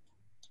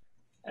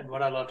 And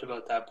what I loved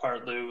about that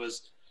part, Lou,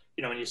 was,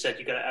 when you said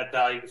you got to add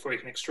value before you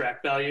can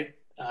extract value.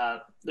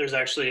 There's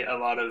actually a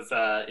lot of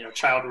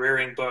child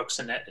rearing books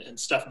and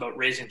stuff about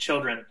raising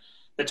children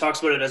that talks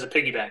about it as a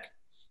piggy bank.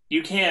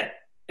 You can't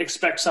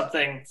expect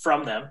something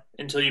from them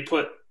until you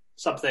put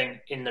something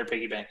in their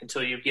piggy bank,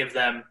 until you give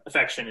them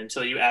affection,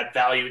 until you add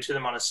value to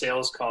them on a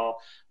sales call.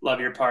 Love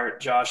your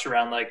part, Josh,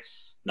 around, like,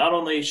 not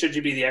only should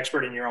you be the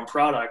expert in your own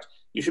product,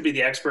 you should be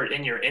the expert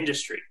in your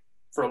industry.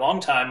 For a long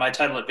time, my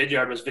title at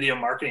Vidyard was video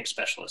marketing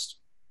specialist.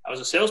 I was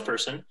a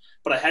salesperson,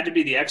 but I had to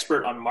be the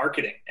expert on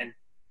marketing and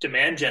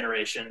demand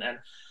generation. And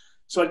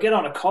so I'd get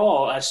on a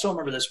call. I still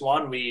remember this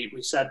one. We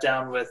sat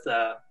down with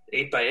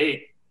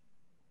 8x8,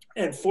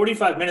 and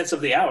 45 minutes of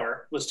the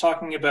hour was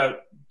talking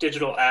about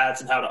digital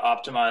ads and how to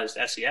optimize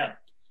SEM.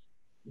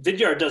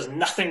 Vidyard does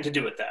nothing to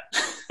do with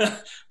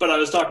that. But I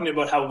was talking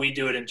about how we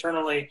do it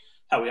internally,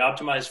 how we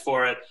optimize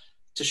for it,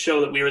 to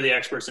show that we were the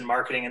experts in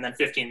marketing, and then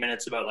 15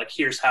 minutes about, like,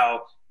 here's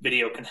how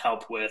video can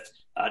help with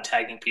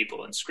tagging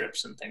people in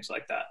scripts and things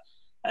like that.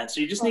 And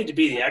so you just need to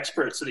be the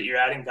expert so that you're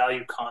adding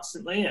value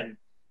constantly. And,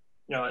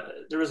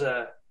 there was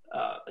a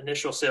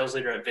initial sales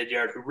leader at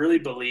Vidyard who really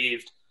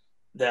believed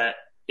that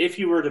if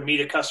you were to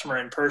meet a customer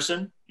in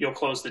person, you'll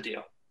close the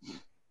deal.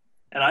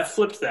 And I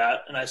flipped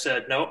that and I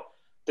said, no,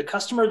 the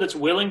customer that's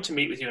willing to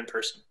meet with you in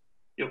person,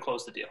 you'll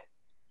close the deal.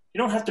 You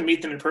don't have to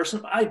meet them in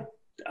person.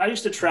 I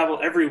used to travel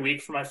every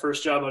week for my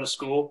first job out of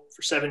school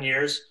for 7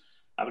 years.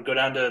 I would go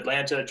down to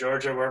Atlanta,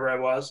 Georgia, wherever I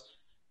was.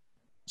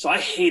 So I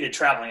hated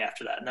traveling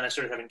after that. And then I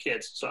started having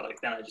kids. So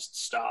then I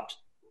just stopped.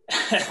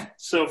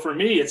 So for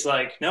me, it's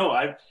like, no,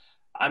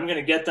 I'm going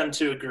to get them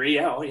to agree.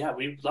 Oh yeah,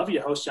 we'd love you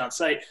to host you on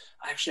site.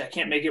 Actually, I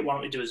can't make it. Why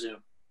don't we do a Zoom?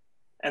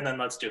 And then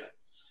let's do it.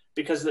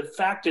 Because the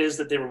fact is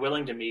that they were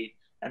willing to meet,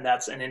 and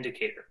that's an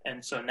indicator.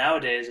 And so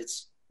nowadays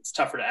it's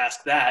tougher to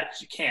ask that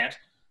because you can't.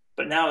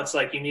 But now it's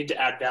like, you need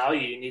to add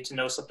value. You need to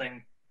know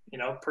something,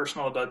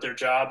 personal about their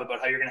job, about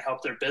how you're going to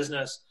help their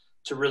business,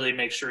 to really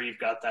make sure you've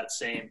got that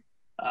same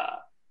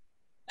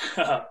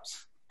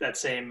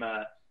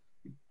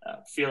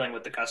feeling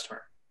with the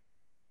customer.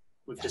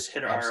 We've just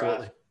hit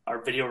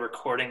our video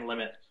recording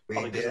limit.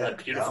 Probably because of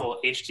that beautiful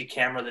HD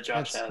camera that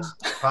Josh has.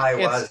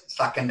 Probably was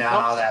sucking down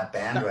all that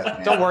bandwidth.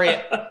 Man. Don't worry,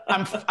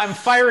 I'm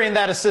firing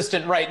that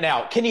assistant right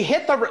now. Can you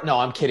hit the? No,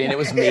 I'm kidding. It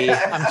was me.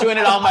 I'm doing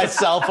it all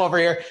myself over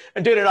here.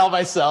 I'm doing it all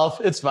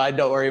myself. It's fine.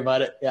 Don't worry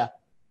about it. Yeah.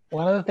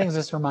 One of the things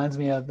this reminds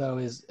me of, though,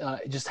 is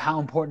just how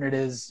important it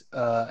is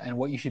and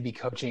what you should be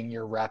coaching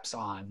your reps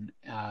on.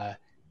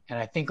 And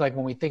I think, like,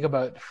 when we think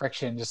about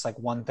friction, just like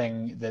one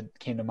thing that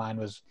came to mind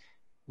was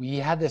we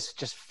had this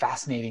just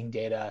fascinating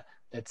data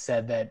that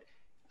said that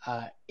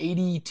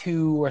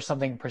 82 or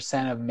something %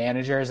 of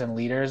managers and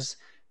leaders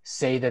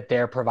say that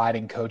they're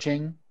providing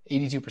coaching,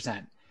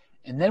 82%.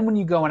 And then when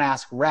you go and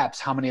ask reps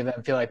how many of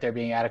them feel like they're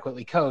being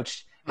adequately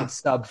coached,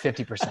 it's sub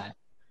 50%.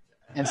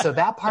 And so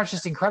that part's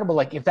just incredible.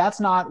 Like, if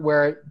that's not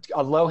where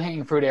a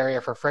low-hanging fruit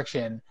area for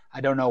friction, I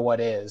don't know what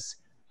is.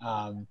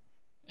 And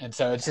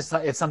so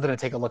it's something to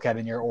take a look at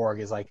in your org,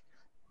 is like,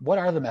 what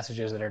are the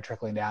messages that are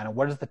trickling down, and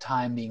what is the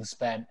time being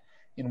spent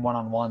in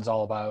one-on-ones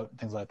all about,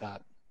 things like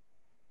that.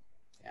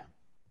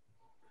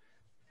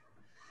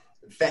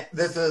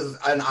 This is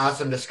an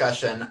awesome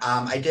discussion.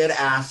 I did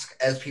ask,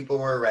 as people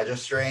were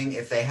registering,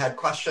 if they had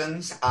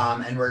questions,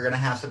 and we're going to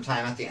have some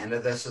time at the end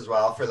of this as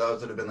well for those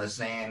that have been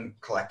listening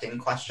and collecting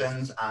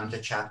questions to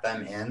chat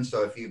them in.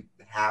 So if you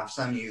have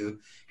some, you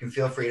can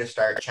feel free to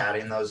start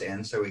chatting those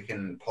in so we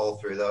can pull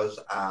through those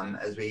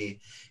as we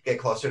get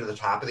closer to the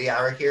top of the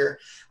hour here.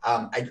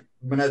 I'm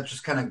going to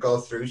just kind of go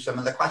through some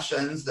of the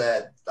questions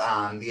that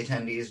the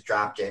attendees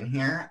dropped in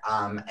here.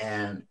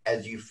 And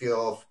as you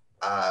feel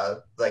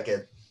like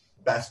it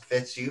best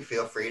fits you,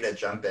 feel free to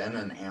jump in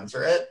and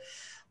answer it.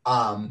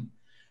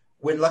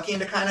 When looking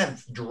to kind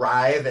of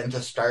drive and to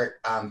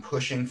start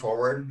pushing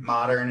forward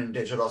modern and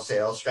digital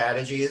sales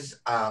strategies,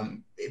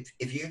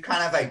 if you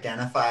kind of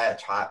identify a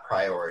top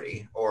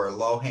priority or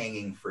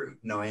low-hanging fruit,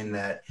 knowing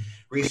that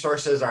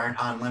resources aren't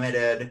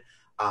unlimited,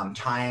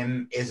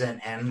 time isn't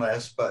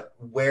endless, but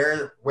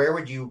where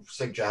would you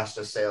suggest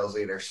a sales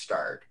leader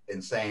start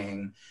in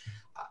saying,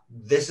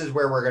 this is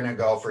where we're going to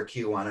go for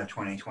Q1 of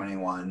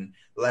 2021.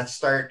 Let's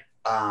start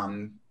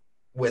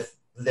with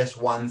this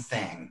one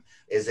thing.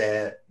 Is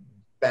it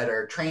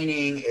better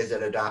training? Is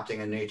it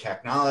adopting a new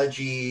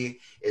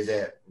technology? Is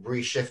it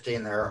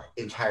reshifting their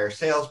entire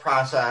sales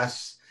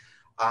process?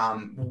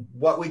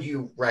 What would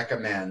you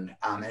recommend?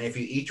 And if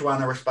you each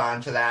want to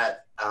respond to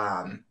that,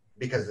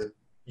 because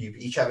you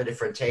each have a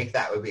different take,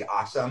 that would be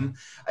awesome.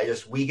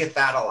 We get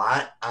that a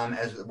lot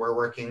as we're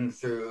working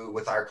through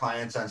with our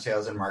clients on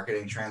sales and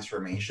marketing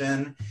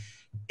transformation,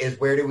 is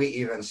where do we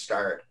even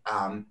start?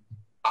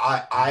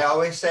 I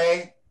always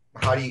say,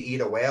 how do you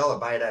eat a whale? A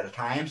bite at a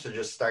time. So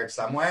just start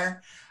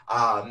somewhere.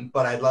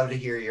 But I'd love to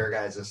hear your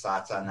guys'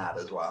 thoughts on that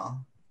as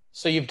well.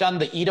 So you've done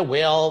the eat a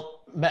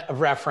whale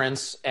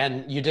reference,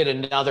 and you did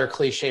another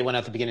cliche one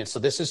at the beginning. So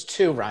this is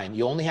 2, Ryan.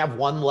 You only have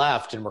 1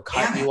 left, and we're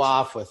cutting you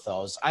off with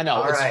those. I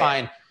know. It's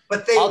fine.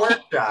 But they work,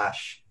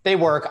 Josh. They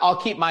work. I'll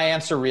keep my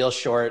answer real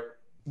short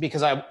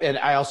because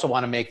I also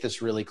want to make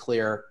this really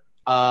clear.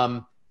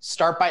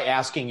 Start by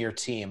asking your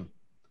team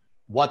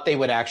what they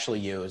would actually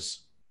use.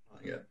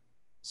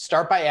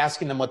 Start by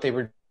asking them what they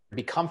would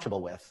be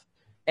comfortable with.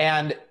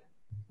 And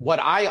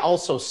what I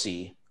also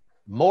see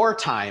more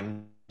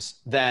times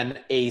than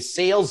a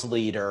sales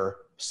leader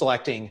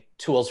selecting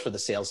tools for the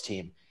sales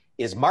team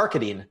is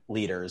marketing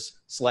leaders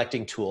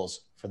selecting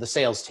tools for the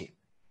sales team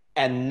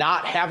and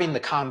not having the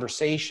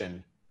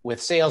conversation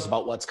with sales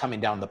about what's coming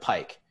down the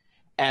pike.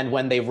 And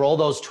when they roll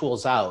those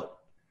tools out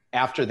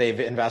after they've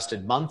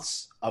invested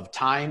months of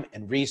time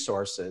and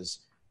resources,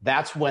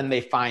 that's when they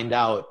find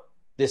out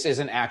this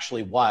isn't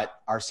actually what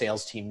our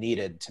sales team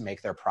needed to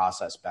make their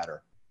process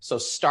better. So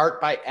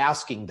start by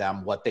asking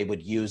them what they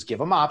would use. Give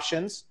them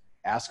options.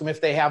 Ask them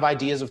if they have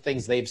ideas of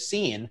things they've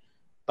seen,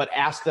 but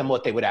ask them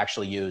what they would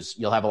actually use.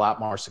 You'll have a lot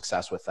more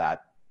success with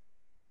that.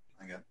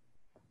 I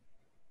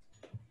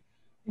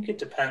think it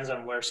depends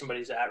on where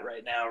somebody's at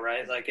right now,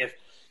 right? Like if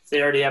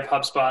they already have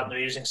HubSpot and they're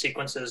using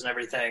sequences and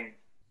everything,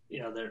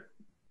 they're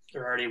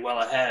already well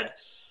ahead.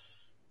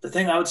 The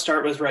thing I would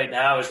start with right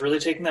now is really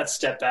taking that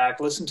step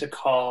back, listen to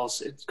calls.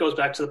 It goes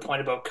back to the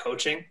point about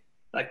coaching.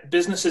 Like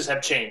businesses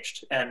have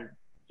changed, and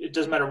it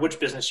doesn't matter which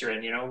business you're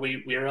in.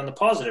 We are on the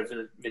positive.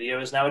 The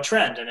video is now a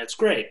trend and it's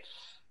great,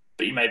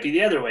 but you might be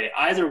the other way.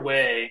 Either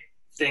way,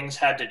 things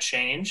had to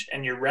change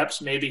and your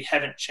reps maybe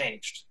haven't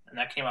changed. And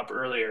that came up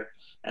earlier.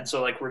 And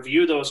so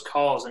review those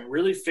calls and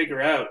really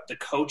figure out the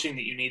coaching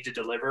that you need to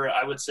deliver.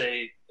 I would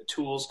say the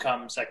tools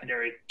come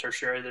secondary,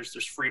 tertiary.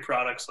 There's free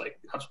products like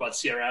HubSpot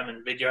CRM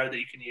and Vidyard that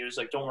you can use.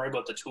 Don't worry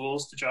about the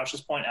tools. To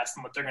Josh's point, ask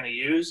them what they're going to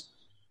use.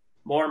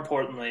 More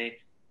importantly,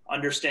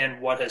 understand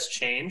what has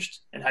changed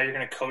and how you're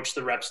going to coach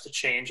the reps to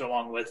change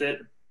along with it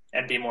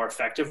and be more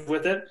effective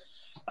with it.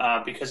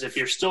 Because if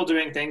you're still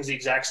doing things the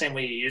exact same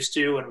way you used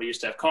to, when we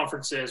used to have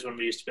conferences, when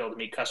we used to be able to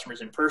meet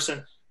customers in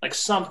person,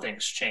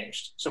 something's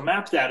changed. So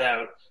map that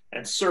out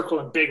and circle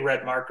in big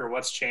red marker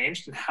what's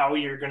changed and how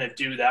you're going to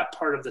do that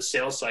part of the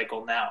sales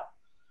cycle now.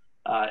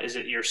 Is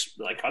it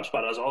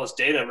HubSpot has all this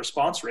data,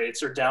 response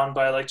rates are down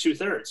by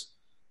 2/3.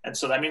 And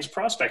so that means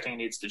prospecting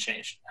needs to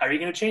change. How are you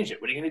going to change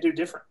it? What are you going to do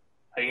different?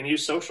 How are you going to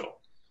use social?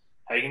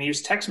 How are you going to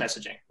use text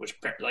messaging, which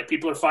like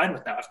people are fine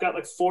with now? I've got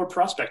like 4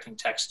 prospecting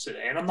texts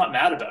today, and I'm not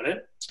mad about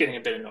it. It's getting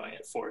a bit annoying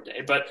at 4 a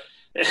day, but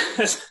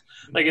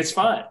it's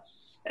fine.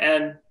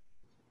 And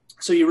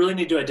so you really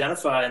need to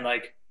identify, and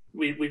like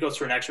we go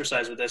through an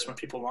exercise with this when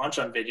people launch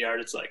on Vidyard.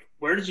 It's like,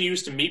 where did you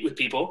use to meet with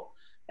people?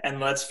 And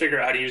let's figure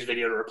out how to use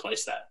video to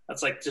replace that.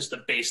 That's like just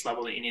the base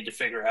level that you need to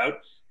figure out.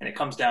 And it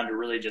comes down to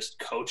really just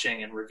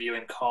coaching and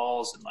reviewing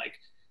calls and like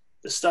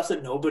the stuff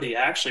that nobody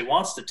actually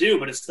wants to do,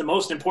 but it's the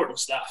most important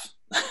stuff.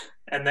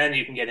 And then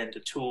you can get into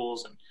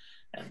tools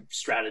and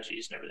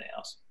strategies and everything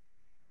else.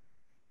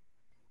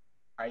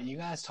 All right, you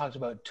guys talked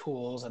about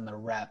tools and the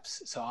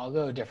reps, so I'll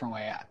go a different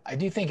way. I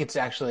do think it's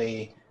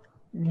actually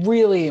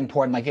really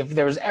important. Like if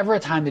there was ever a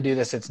time to do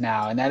this, it's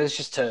now, and that is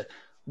just to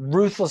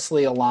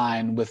ruthlessly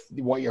align with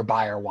what your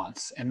buyer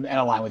wants and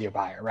align with your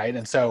buyer, right?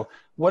 And so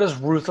what does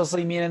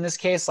ruthlessly mean in this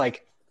case?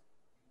 Like,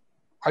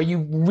 are you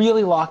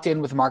really locked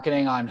in with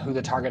marketing on who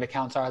the target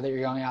accounts are that you're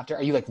going after?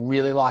 Are you like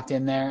really locked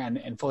in there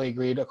and fully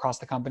agreed across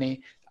the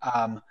company?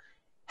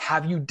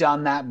 Have you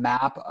done that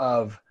map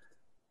of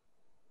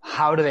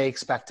how do they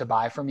expect to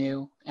buy from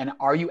you? And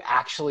are you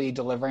actually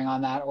delivering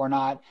on that or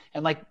not?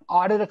 And like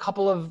audit a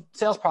couple of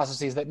sales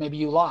processes that maybe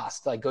you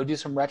lost, like go do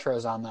some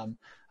retros on them.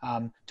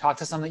 Talk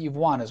to some that you've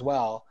won as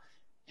well.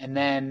 And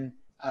then,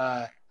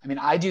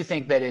 I do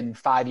think that in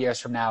 5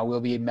 years from now,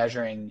 we'll be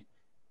measuring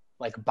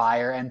like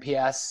buyer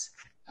NPS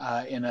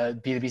in a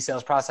B2B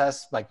sales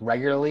process, like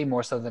regularly,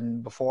 more so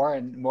than before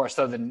and more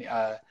so than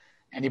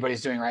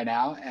anybody's doing right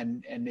now.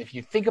 And if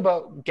you think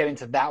about getting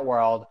to that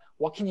world,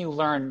 what can you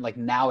learn like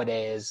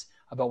nowadays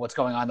about what's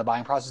going on in the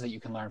buying process that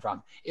you can learn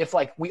from? If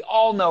like we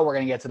all know we're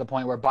going to get to the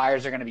point where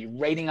buyers are going to be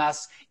rating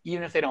us,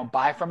 even if they don't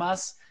buy from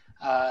us,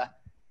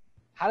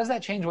 how does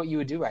that change what you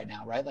would do right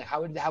now, right? Like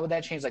how would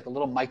that change like the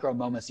little micro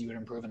moments that you would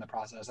improve in the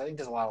process? I think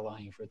there's a lot of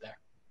low-hanging fruit there.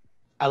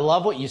 I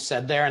love what you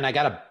said there, and I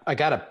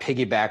gotta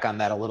piggyback on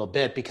that a little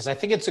bit because I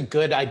think it's a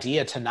good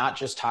idea to not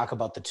just talk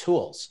about the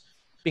tools,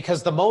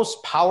 because the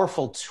most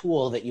powerful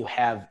tool that you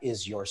have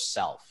is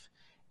yourself.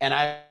 And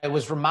I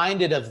was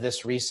reminded of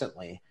this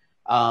recently.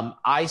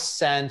 I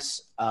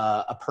sent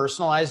a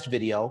personalized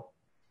video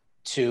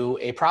to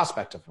a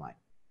prospect of mine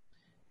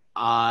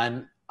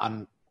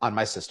on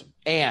my system,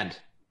 and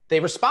they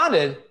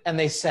responded and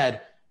they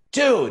said,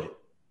 "Dude,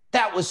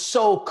 that was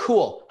so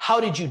cool. How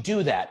did you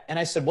do that?" And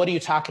I said, "What are you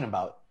talking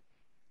about?"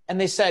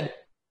 And they said,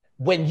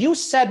 "When you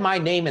said my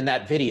name in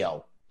that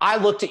video, I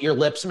looked at your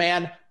lips,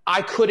 man.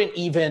 I couldn't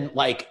even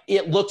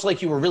it looked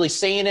like you were really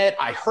saying it.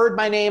 I heard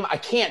my name. I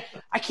can't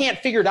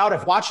figure it out.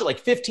 I've watched it like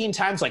 15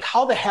 times. Like,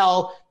 how the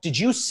hell did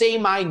you say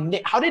my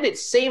name? How did it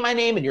say my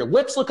name and your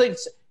lips look like?"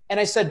 And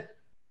I said,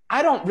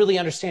 "I don't really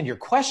understand your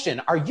question.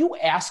 Are you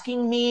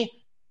asking me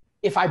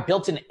if I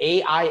built an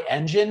AI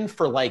engine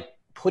for like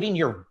putting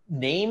your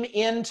name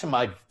into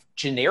my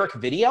generic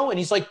video?" And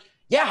he's like,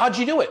 "Yeah, how'd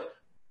you do it?"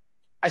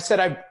 I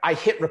said, I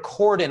hit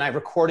record and I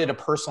recorded a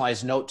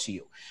personalized note to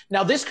you.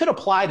 Now, this could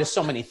apply to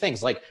so many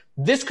things. Like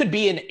this could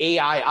be an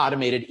AI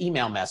automated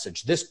email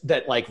message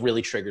that like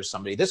really triggers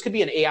somebody. This could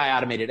be an AI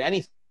automated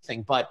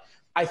anything. But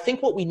I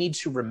think what we need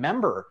to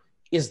remember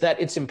is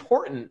that it's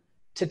important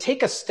to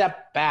take a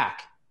step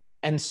back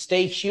and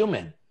stay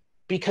human.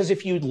 Because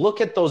if you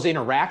look at those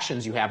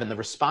interactions you have and the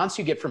response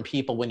you get from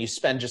people when you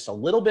spend just a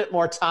little bit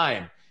more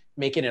time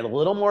making it a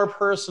little more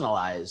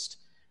personalized,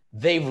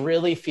 they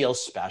really feel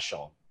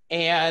special.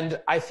 And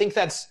I think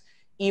that's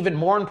even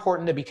more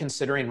important to be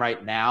considering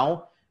right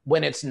now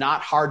when it's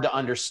not hard to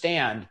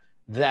understand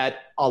that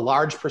a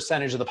large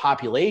percentage of the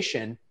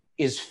population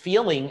is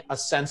feeling a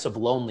sense of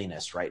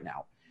loneliness right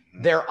now.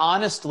 They're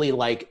honestly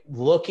like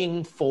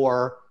looking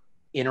for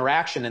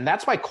interaction. And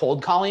that's why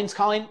cold calling's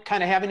kind of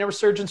having a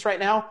resurgence right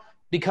now,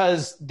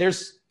 because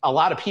there's a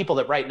lot of people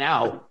that right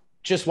now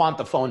just want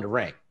the phone to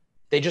ring.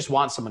 They just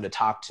want someone to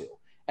talk to.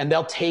 And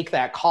they'll take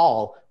that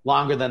call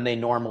longer than they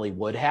normally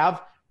would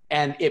have.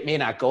 And it may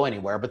not go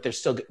anywhere, but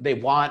they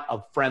want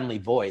a friendly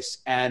voice.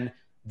 And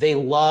they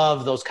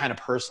love those kind of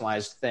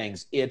personalized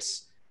things.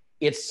 It's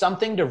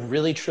something to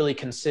really, truly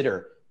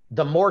consider.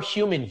 The more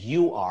human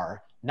you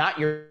are, not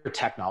your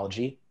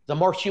technology, the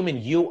more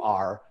human you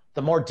are,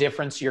 the more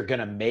difference you're going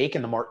to make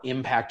and the more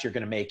impact you're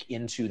going to make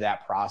into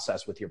that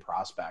process with your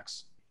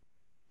prospects.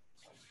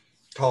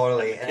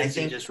 Totally. And I McKinsey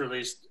think just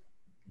released.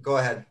 Go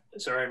ahead.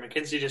 Sorry,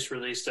 McKinsey just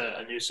released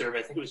a new survey.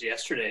 I think it was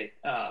yesterday.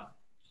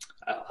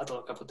 I'll have to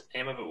look up what the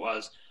name of it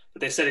was,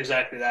 but they said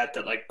exactly that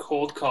like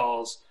cold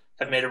calls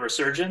have made a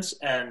resurgence,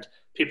 and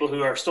people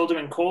who are still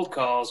doing cold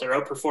calls are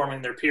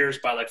outperforming their peers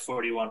by like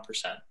 41%.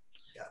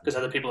 Because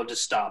other people have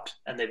just stopped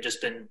and they've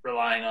just been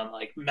relying on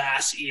like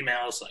mass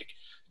emails, like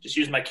just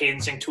use my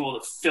cadencing tool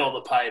to fill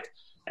the pipe.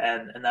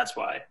 And that's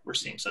why we're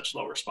seeing such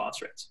low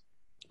response rates.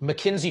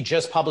 McKinsey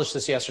just published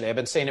this yesterday. I've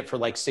been saying it for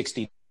like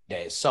 60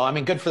 days. So, I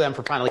mean, good for them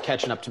for finally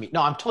catching up to me.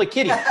 No, I'm totally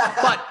kidding.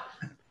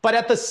 But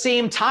at the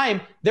same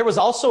time, there was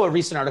also a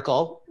recent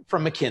article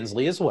from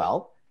McKinsey as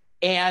well.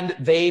 And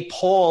they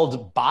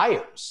polled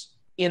buyers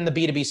in the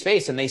B2B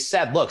space, and they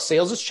said, look,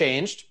 sales has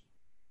changed.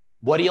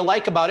 What do you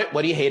like about it?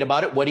 What do you hate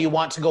about it? What do you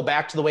want to go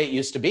back to the way it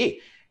used to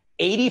be?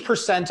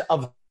 80%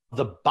 of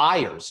the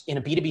buyers in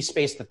a B2B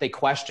space that they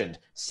questioned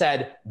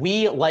said,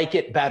 we like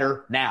it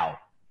better now.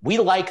 We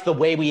like the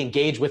way we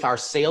engage with our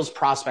sales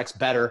prospects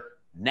better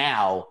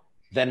now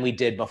than we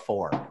did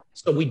before.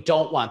 So we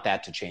don't want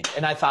that to change.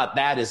 And I thought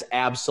that is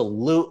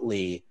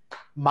absolutely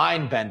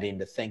mind-bending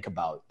to think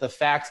about. The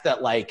fact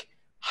that, like,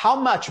 how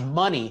much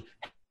money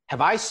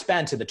have I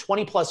spent in the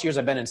 20 plus years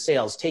I've been in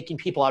sales taking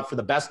people out for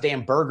the best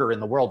damn burger in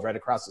the world right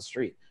across the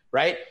street,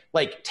 right?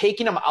 Like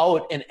taking them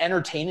out and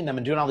entertaining them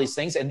and doing all these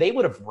things. And they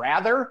would have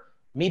rather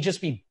me just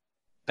be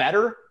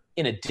better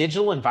in a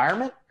digital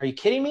environment. Are you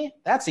kidding me?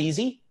 That's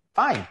easy.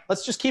 Fine.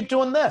 Let's just keep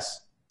doing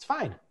this. It's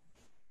fine.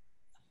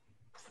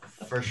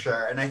 For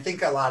sure. And I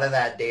think a lot of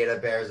that data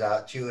bears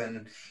out too.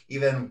 And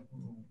even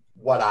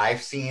what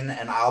I've seen,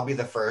 and I'll be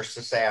the first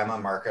to say I'm a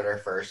marketer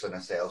first and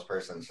a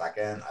salesperson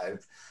second.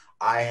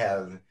 I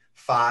have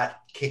fought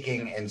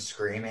kicking and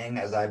screaming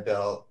as I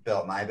built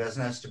my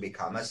business to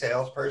become a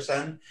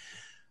salesperson.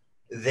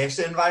 This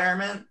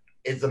environment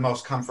is the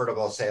most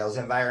comfortable sales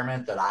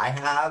environment that I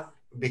have,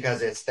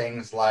 because it's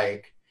things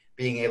like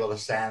being able to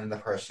send the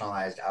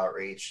personalized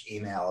outreach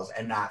emails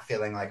and not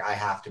feeling like I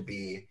have to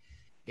be,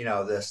 you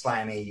know, the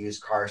slimy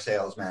used car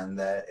salesman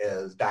that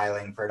is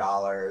dialing for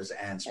dollars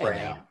and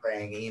spraying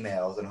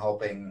emails and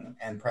hoping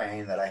and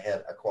praying that I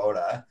hit a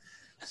quota.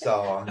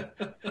 So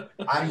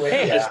I'm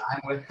with you.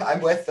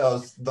 I'm with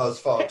those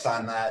folks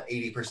on that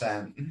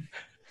 80%.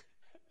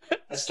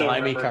 I still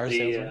remember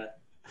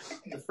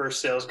the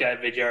first sales guy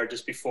at Vidyard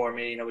just before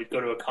me. You know, we'd go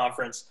to a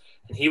conference,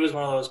 and he was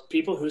one of those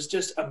people who's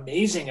just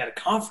amazing at a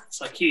conference.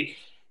 Like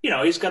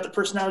he's got the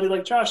personality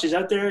like Josh. He's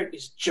out there,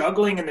 he's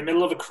juggling in the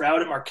middle of a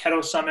crowd at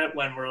Marketo Summit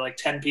when we're like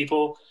 10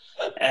 people,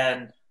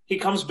 and he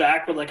comes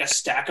back with like a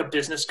stack of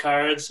business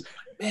cards.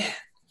 Man,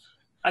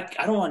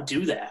 I don't want to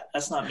do that.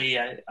 That's not me.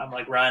 I'm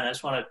like, Ryan, I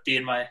just want to be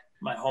in my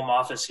home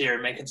office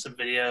here making some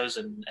videos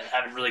and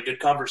having really good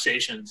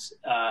conversations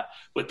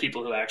with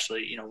people who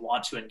actually, you know,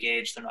 want to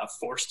engage. They're not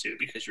forced to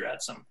because you're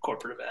at some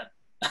corporate event.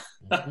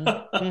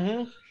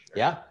 Mm-hmm.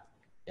 Yeah.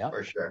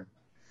 For sure.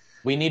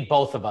 We need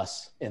both of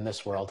us in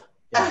this world.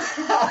 Yeah.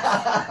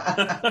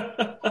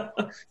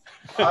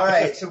 All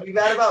right. So we've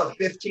got about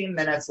 15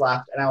 minutes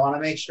left, and I want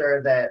to make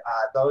sure that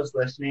those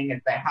listening,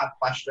 if they have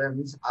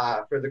questions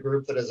for the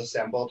group that is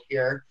assembled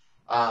here,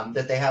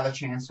 that they have a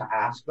chance to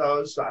ask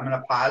those. So I'm going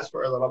to pause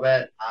for a little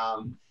bit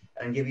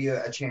and give you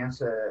a chance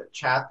to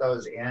chat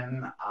those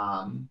in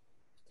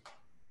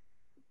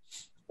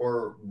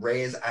or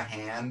raise a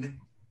hand.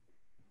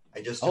 I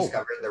just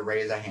discovered the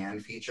raise a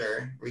hand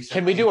feature recently.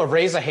 Can we do a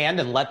raise a hand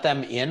and let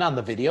them in on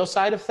the video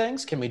side of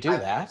things? Can we do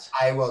that?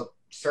 I will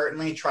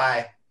certainly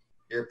try.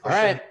 You're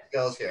pushing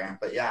skills here.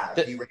 But yeah,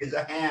 if you raise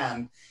a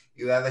hand,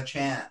 you have a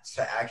chance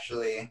to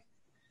actually.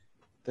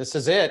 This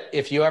is it.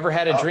 If you ever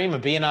had a dream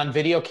of being on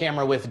video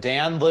camera with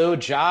Dan, Lou,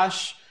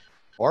 Josh,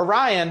 or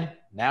Ryan,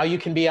 now you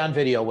can be on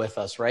video with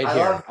us right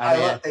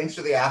here. Thanks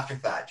for the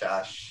afterthought,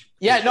 Josh.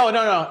 Yeah,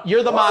 no.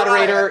 You're the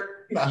moderator.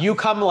 No. You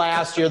come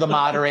last. You're the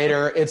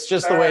moderator. It's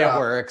just the way it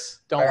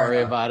works. Don't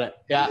worry about it.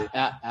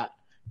 Yeah.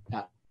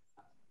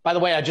 By the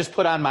way, I just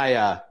put on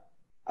my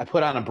I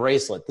put on a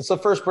bracelet. This is the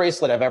first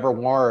bracelet I've ever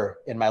worn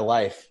in my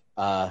life.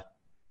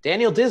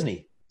 Daniel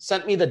Disney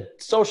sent me the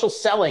social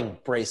selling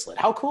bracelet.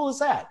 How cool is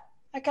that?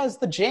 That guy's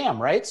the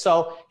jam, right?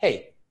 So,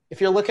 hey,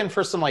 if you're looking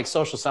for some like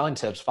social selling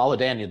tips, follow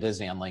Daniel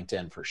Disney on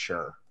LinkedIn for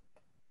sure.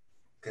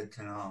 Good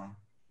to know.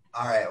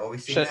 All right. Well, we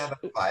seem to have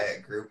a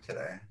quiet group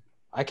today.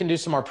 I can do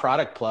some more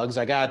product plugs.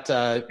 I got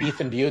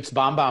Ethan Butte's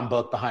Bomb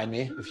book behind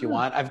me if you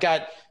want. I've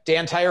got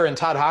Dan Tyre and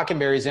Todd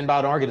Hockenberry's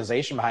Inbound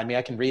Organization behind me.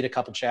 I can read a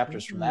couple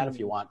chapters from that if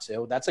you want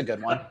to. That's a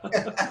good one.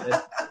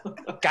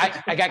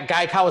 I got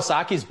Guy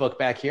Kawasaki's book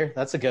back here.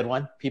 That's a good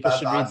one. People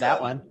should read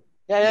that one.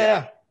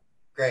 Yeah.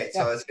 Great.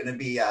 So it's going to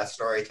be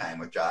story time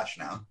with Josh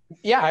now.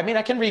 Yeah, I mean,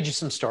 I can read you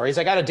some stories.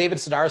 I got a David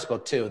Sedaris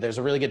book too. There's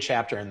a really good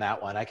chapter in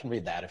that one. I can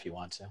read that if you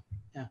want to.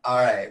 Yeah. All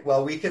right.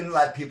 Well, we can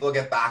let people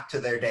get back to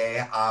their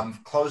day.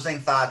 Closing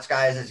thoughts,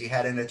 guys, as you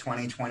head into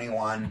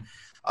 2021.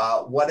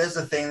 What is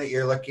the thing that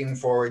you're looking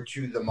forward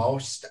to the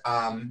most?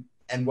 And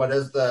what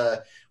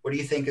do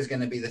you think is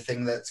going to be the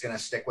thing that's going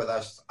to stick with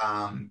us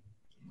long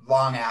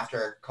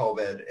after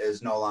COVID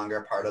is no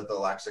longer part of the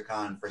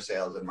lexicon for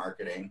sales and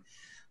marketing?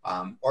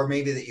 Or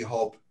maybe that you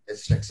hope it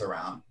sticks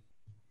around.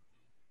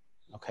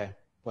 Okay.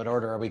 What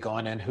order are we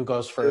going in? Who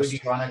goes first? Do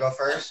you want to go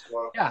first?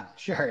 Yeah,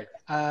 sure.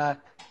 I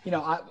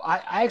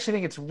actually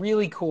think it's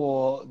really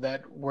cool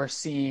that we're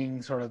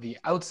seeing sort of the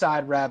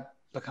outside rep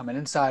become an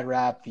inside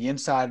rep, the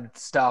inside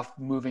stuff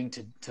moving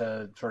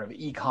to sort of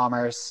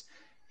e-commerce.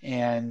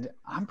 And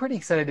I'm pretty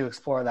excited to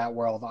explore that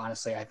world,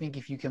 honestly. I think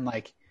if you can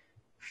like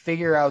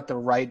figure out the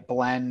right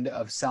blend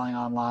of selling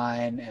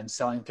online and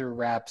selling through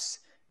reps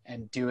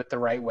and do it the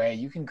right way,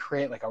 you can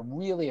create like a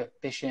really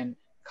efficient,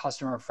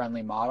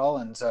 customer-friendly model.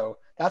 And so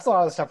that's a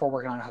lot of the stuff we're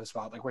working on at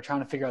HubSpot. Like we're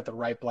trying to figure out the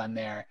right blend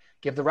there,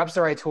 give the reps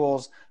the right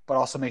tools, but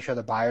also make sure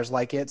the buyers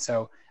like it.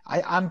 So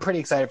I'm pretty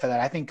excited for that.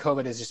 I think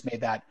COVID has just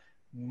made that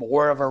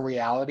more of a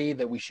reality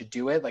that we should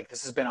do it. Like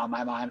this has been on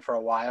my mind for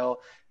a while.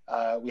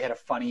 We had a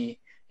funny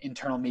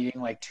internal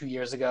meeting like 2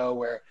 years ago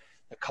where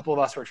a couple of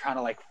us were trying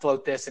to like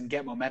float this and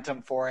get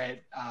momentum for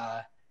it.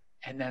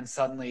 And then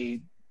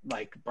suddenly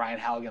like Brian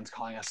Halligan's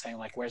calling us saying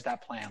like, where's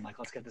that plan? Like,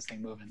 let's get this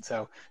thing moving.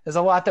 So there's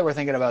a lot that we're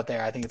thinking about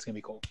there. I think it's going to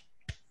be cool.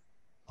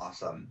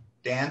 Awesome.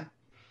 Dan?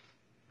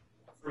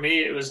 For me,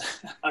 it was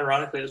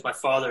ironically, it was my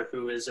father,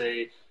 who is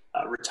a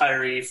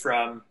retiree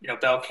from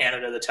Bell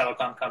Canada, the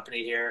telecom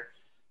company here,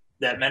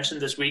 that mentioned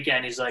this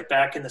weekend. He's like,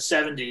 back in the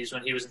 70s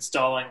when he was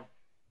installing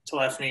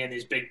telephony in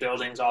these big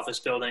buildings, office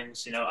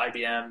buildings,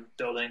 IBM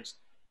buildings.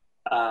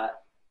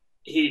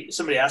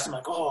 Somebody asked him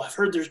like, "Oh, I've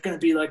heard there's going to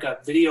be like a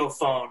video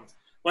phone.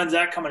 When's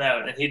that coming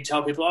out?" And he'd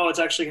tell people, "Oh, it's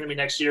actually going to be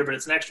next year, but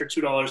it's an extra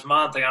 $2 a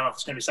month. Like, I don't know if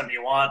it's going to be something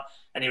you want."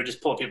 And he would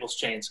just pull people's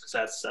chains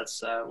because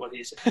that's what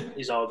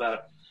he's all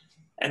about.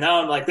 And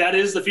now I'm like, that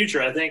is the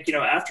future. I think,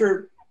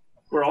 after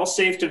we're all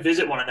safe to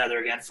visit one another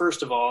again,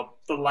 first of all,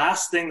 the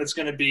last thing that's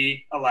going to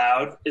be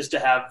allowed is to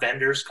have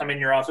vendors come in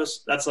your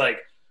office. That's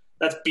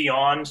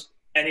beyond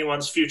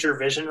anyone's future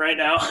vision right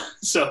now.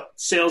 So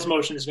sales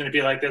motion is going to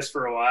be like this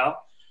for a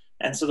while.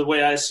 And so the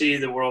way I see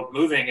the world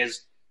moving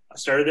is, I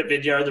started at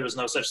Vidyard. There was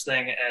no such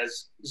thing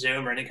as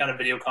Zoom or any kind of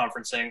video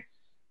conferencing.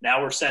 Now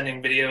we're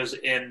sending videos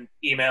in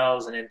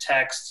emails and in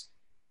text.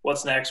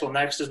 What's next? Well,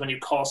 next is when you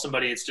call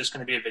somebody, it's just going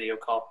to be a video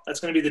call.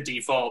 That's going to be the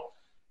default.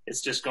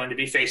 It's just going to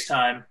be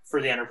FaceTime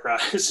for the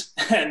enterprise.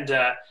 And,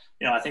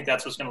 I think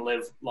that's what's going to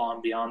live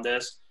long beyond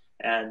this.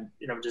 And,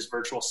 just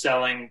virtual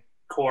selling,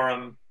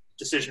 quorum,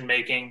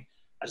 decision-making.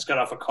 I just got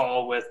off a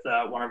call with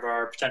one of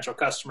our potential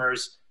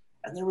customers,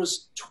 and there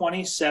was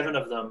 27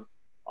 of them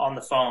on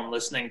the phone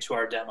listening to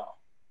our demo.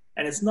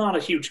 And it's not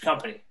a huge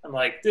company. I'm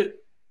like,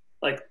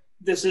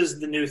 this is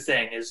the new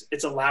thing, is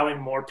it's allowing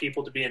more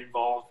people to be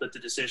involved with the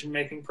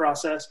decision-making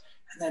process.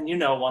 And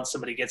then, once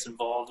somebody gets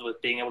involved with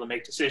being able to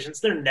make decisions,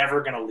 they're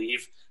never going to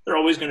leave. They're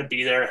always going to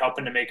be there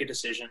helping to make a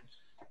decision.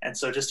 And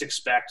so just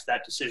expect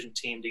that decision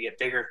team to get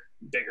bigger,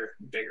 bigger,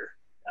 bigger,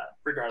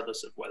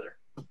 regardless of whether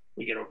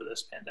we get over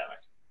this pandemic.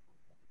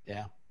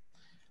 Yeah.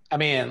 I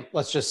mean,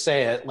 let's just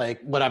say it.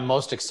 Like, what I'm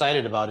most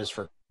excited about is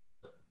for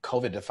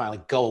COVID to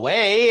finally go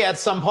away at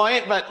some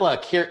point. But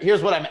look,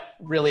 here's what I'm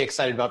really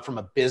excited about from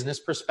a business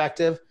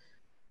perspective.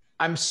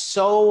 I'm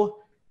so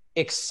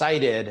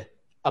excited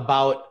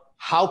about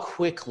how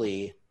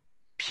quickly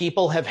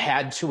people have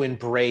had to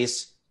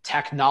embrace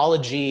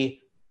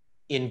technology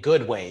in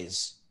good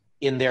ways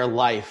in their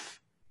life.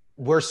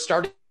 We're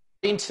starting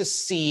to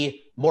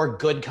see more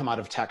good come out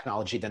of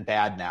technology than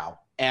bad now.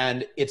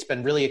 And it's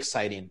been really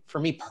exciting. For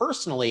me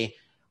personally,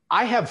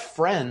 I have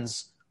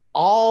friends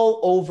all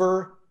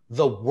over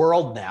the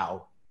world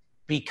now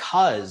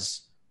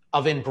because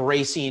of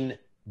embracing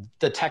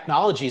the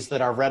technologies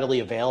that are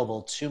readily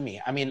available to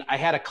me. I mean, I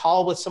had a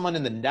call with someone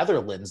in the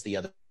Netherlands the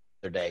other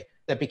day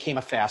that became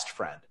a fast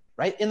friend,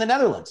 right? In the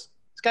Netherlands.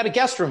 He's got a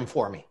guest room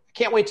for me. I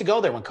can't wait to go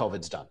there when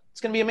COVID's done.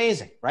 It's going to be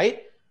amazing,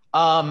 right?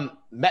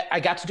 I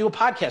got to do a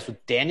podcast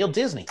with Daniel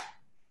Disney,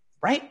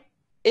 right?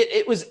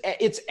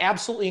 It's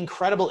absolutely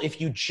incredible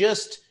if you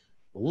just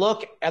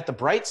look at the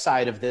bright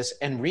side of this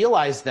and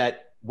realize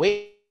that,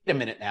 wait a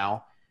minute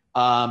now,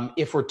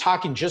 if we're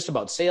talking just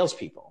about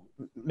salespeople,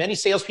 many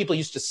salespeople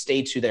used to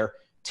stay to their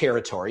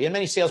territory, and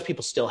many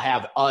salespeople still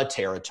have a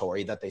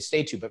territory that they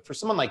stay to. But for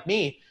someone like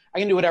me, I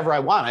can do whatever I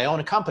want. I own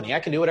a company. I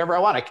can do whatever I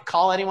want. I can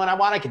call anyone I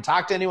want. I can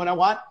talk to anyone I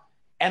want.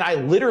 And I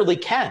literally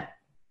can.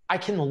 I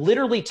can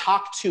literally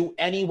talk to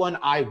anyone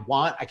I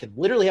want. I can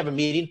literally have a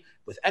meeting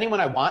with anyone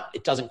I want.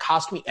 It doesn't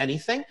cost me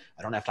anything.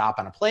 I don't have to hop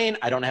on a plane.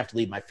 I don't have to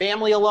leave my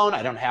family alone.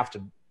 I don't have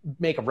to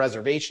make a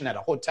reservation at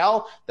a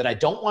hotel that I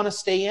don't want to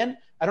stay in.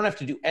 I don't have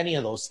to do any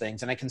of those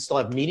things. And I can still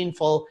have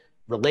meaningful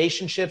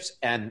relationships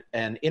and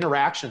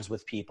interactions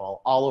with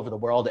people all over the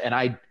world. And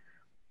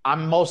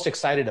I'm most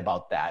excited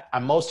about that.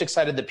 I'm most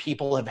excited that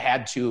people have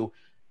had to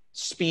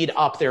speed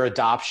up their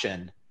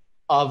adoption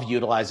of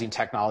utilizing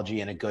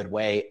technology in a good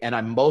way. And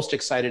I'm most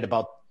excited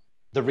about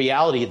the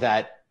reality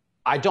that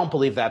I don't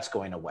believe that's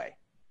going away.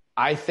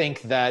 I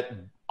think that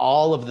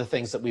all of the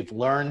things that we've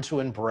learned to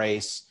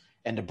embrace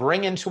and to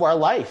bring into our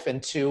life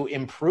and to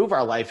improve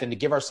our life and to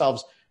give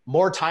ourselves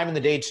more time in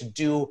the day to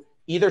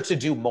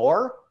do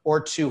more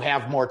or to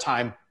have more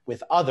time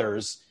with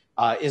others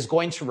is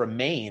going to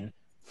remain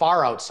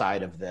far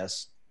outside of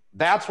this.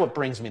 That's what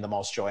brings me the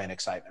most joy and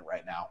excitement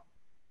right now.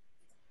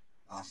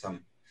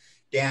 Awesome.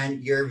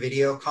 Dan, your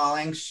video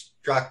calling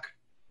struck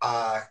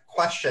a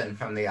question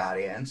from the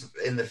audience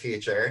in the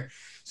future.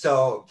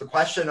 So the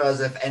question was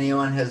if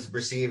anyone has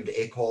received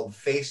a cold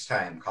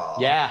FaceTime call.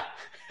 Yeah.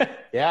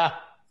 Yeah.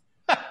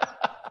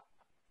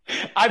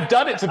 I've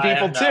done it to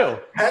people too.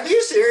 Have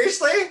you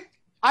seriously?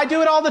 I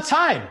do it all the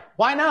time.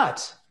 Why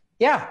not?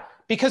 Yeah.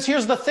 Because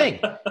here's the thing.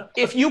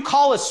 If you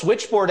call a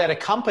switchboard at a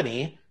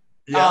company,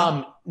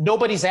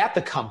 nobody's at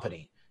the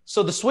company.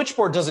 So the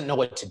switchboard doesn't know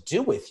what to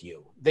do with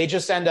you. They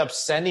just end up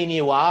sending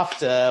you off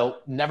to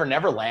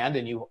Never Land.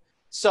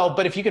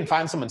 But if you can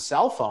find someone's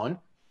cell phone,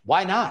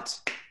 why not?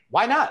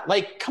 Why not?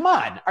 Like, come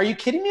on. Are you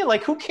kidding me?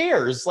 Like, who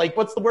cares? Like,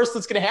 what's the worst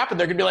that's going to happen?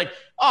 They're going to be like,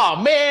 oh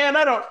man,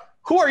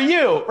 who are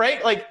you?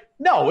 Right? Like,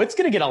 no, it's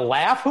going to get a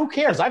laugh. Who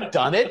cares? I've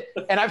done it.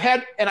 And I've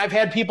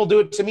had people do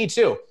it to me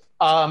too.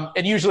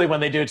 And usually when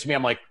they do it to me,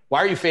 I'm like, why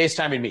are you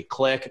FaceTiming me?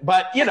 Click.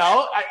 But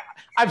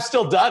I've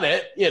still done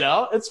it.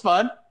 It's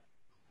fun.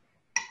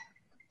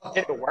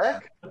 Did it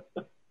work?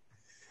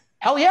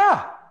 Hell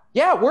yeah.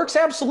 Yeah, it works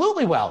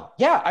absolutely well.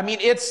 Yeah. I mean,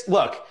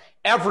 look,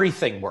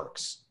 everything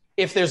works.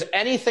 If there's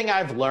anything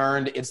I've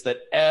learned, it's that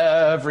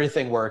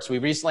everything works. We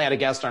recently had a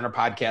guest on our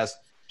podcast,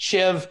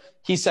 Shiv.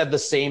 He said the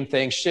same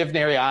thing. Shiv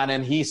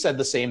Narayanan, he said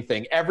the same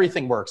thing.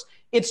 Everything works.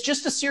 It's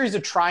just a series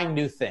of trying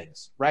new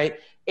things, right?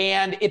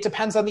 And it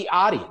depends on the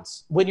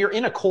audience. When you're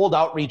in a cold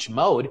outreach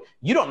mode,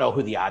 you don't know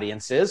who the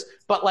audience is,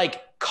 but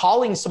like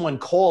calling someone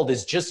cold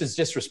is just as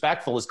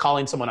disrespectful as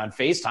calling someone on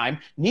FaceTime.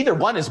 Neither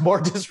one is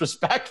more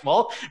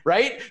disrespectful,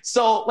 right?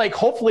 So like,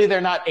 hopefully they're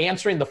not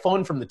answering the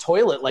phone from the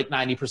toilet like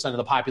 90% of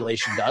the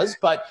population does.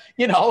 But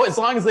as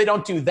long as they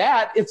don't do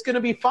that, it's going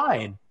to be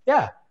fine.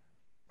 Yeah.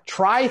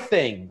 Try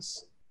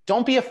things.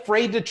 Don't be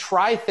afraid to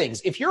try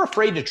things. If you're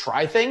afraid to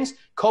try things,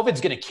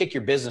 COVID's going to kick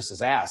your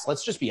business's ass.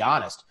 Let's just be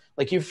honest.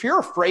 Like if you're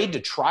afraid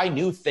to try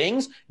new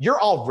things, you're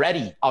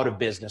already out of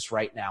business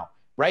right now,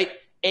 right?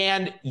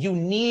 And you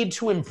need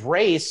to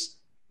embrace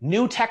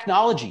new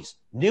technologies,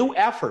 new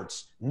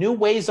efforts, new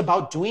ways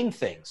about doing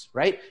things,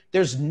 right?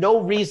 There's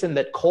no reason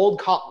that cold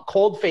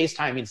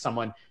FaceTiming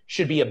someone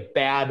should be a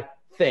bad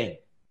thing.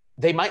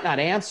 They might not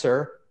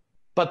answer,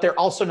 but they're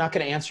also not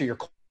going to answer your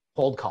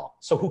cold call.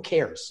 So who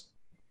cares?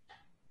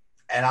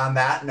 And on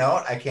that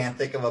note, I can't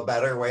think of a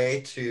better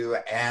way to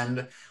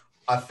end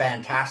a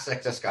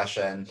fantastic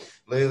discussion.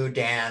 Lou,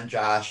 Dan,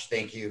 Josh,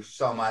 thank you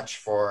so much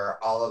for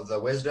all of the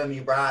wisdom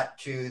you brought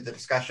to the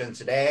discussion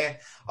today,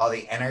 all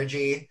the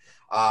energy,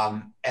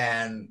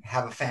 and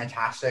have a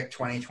fantastic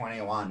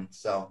 2021.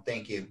 So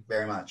thank you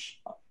very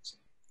much.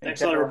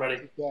 Thanks a lot,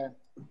 everybody.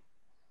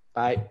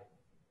 Bye.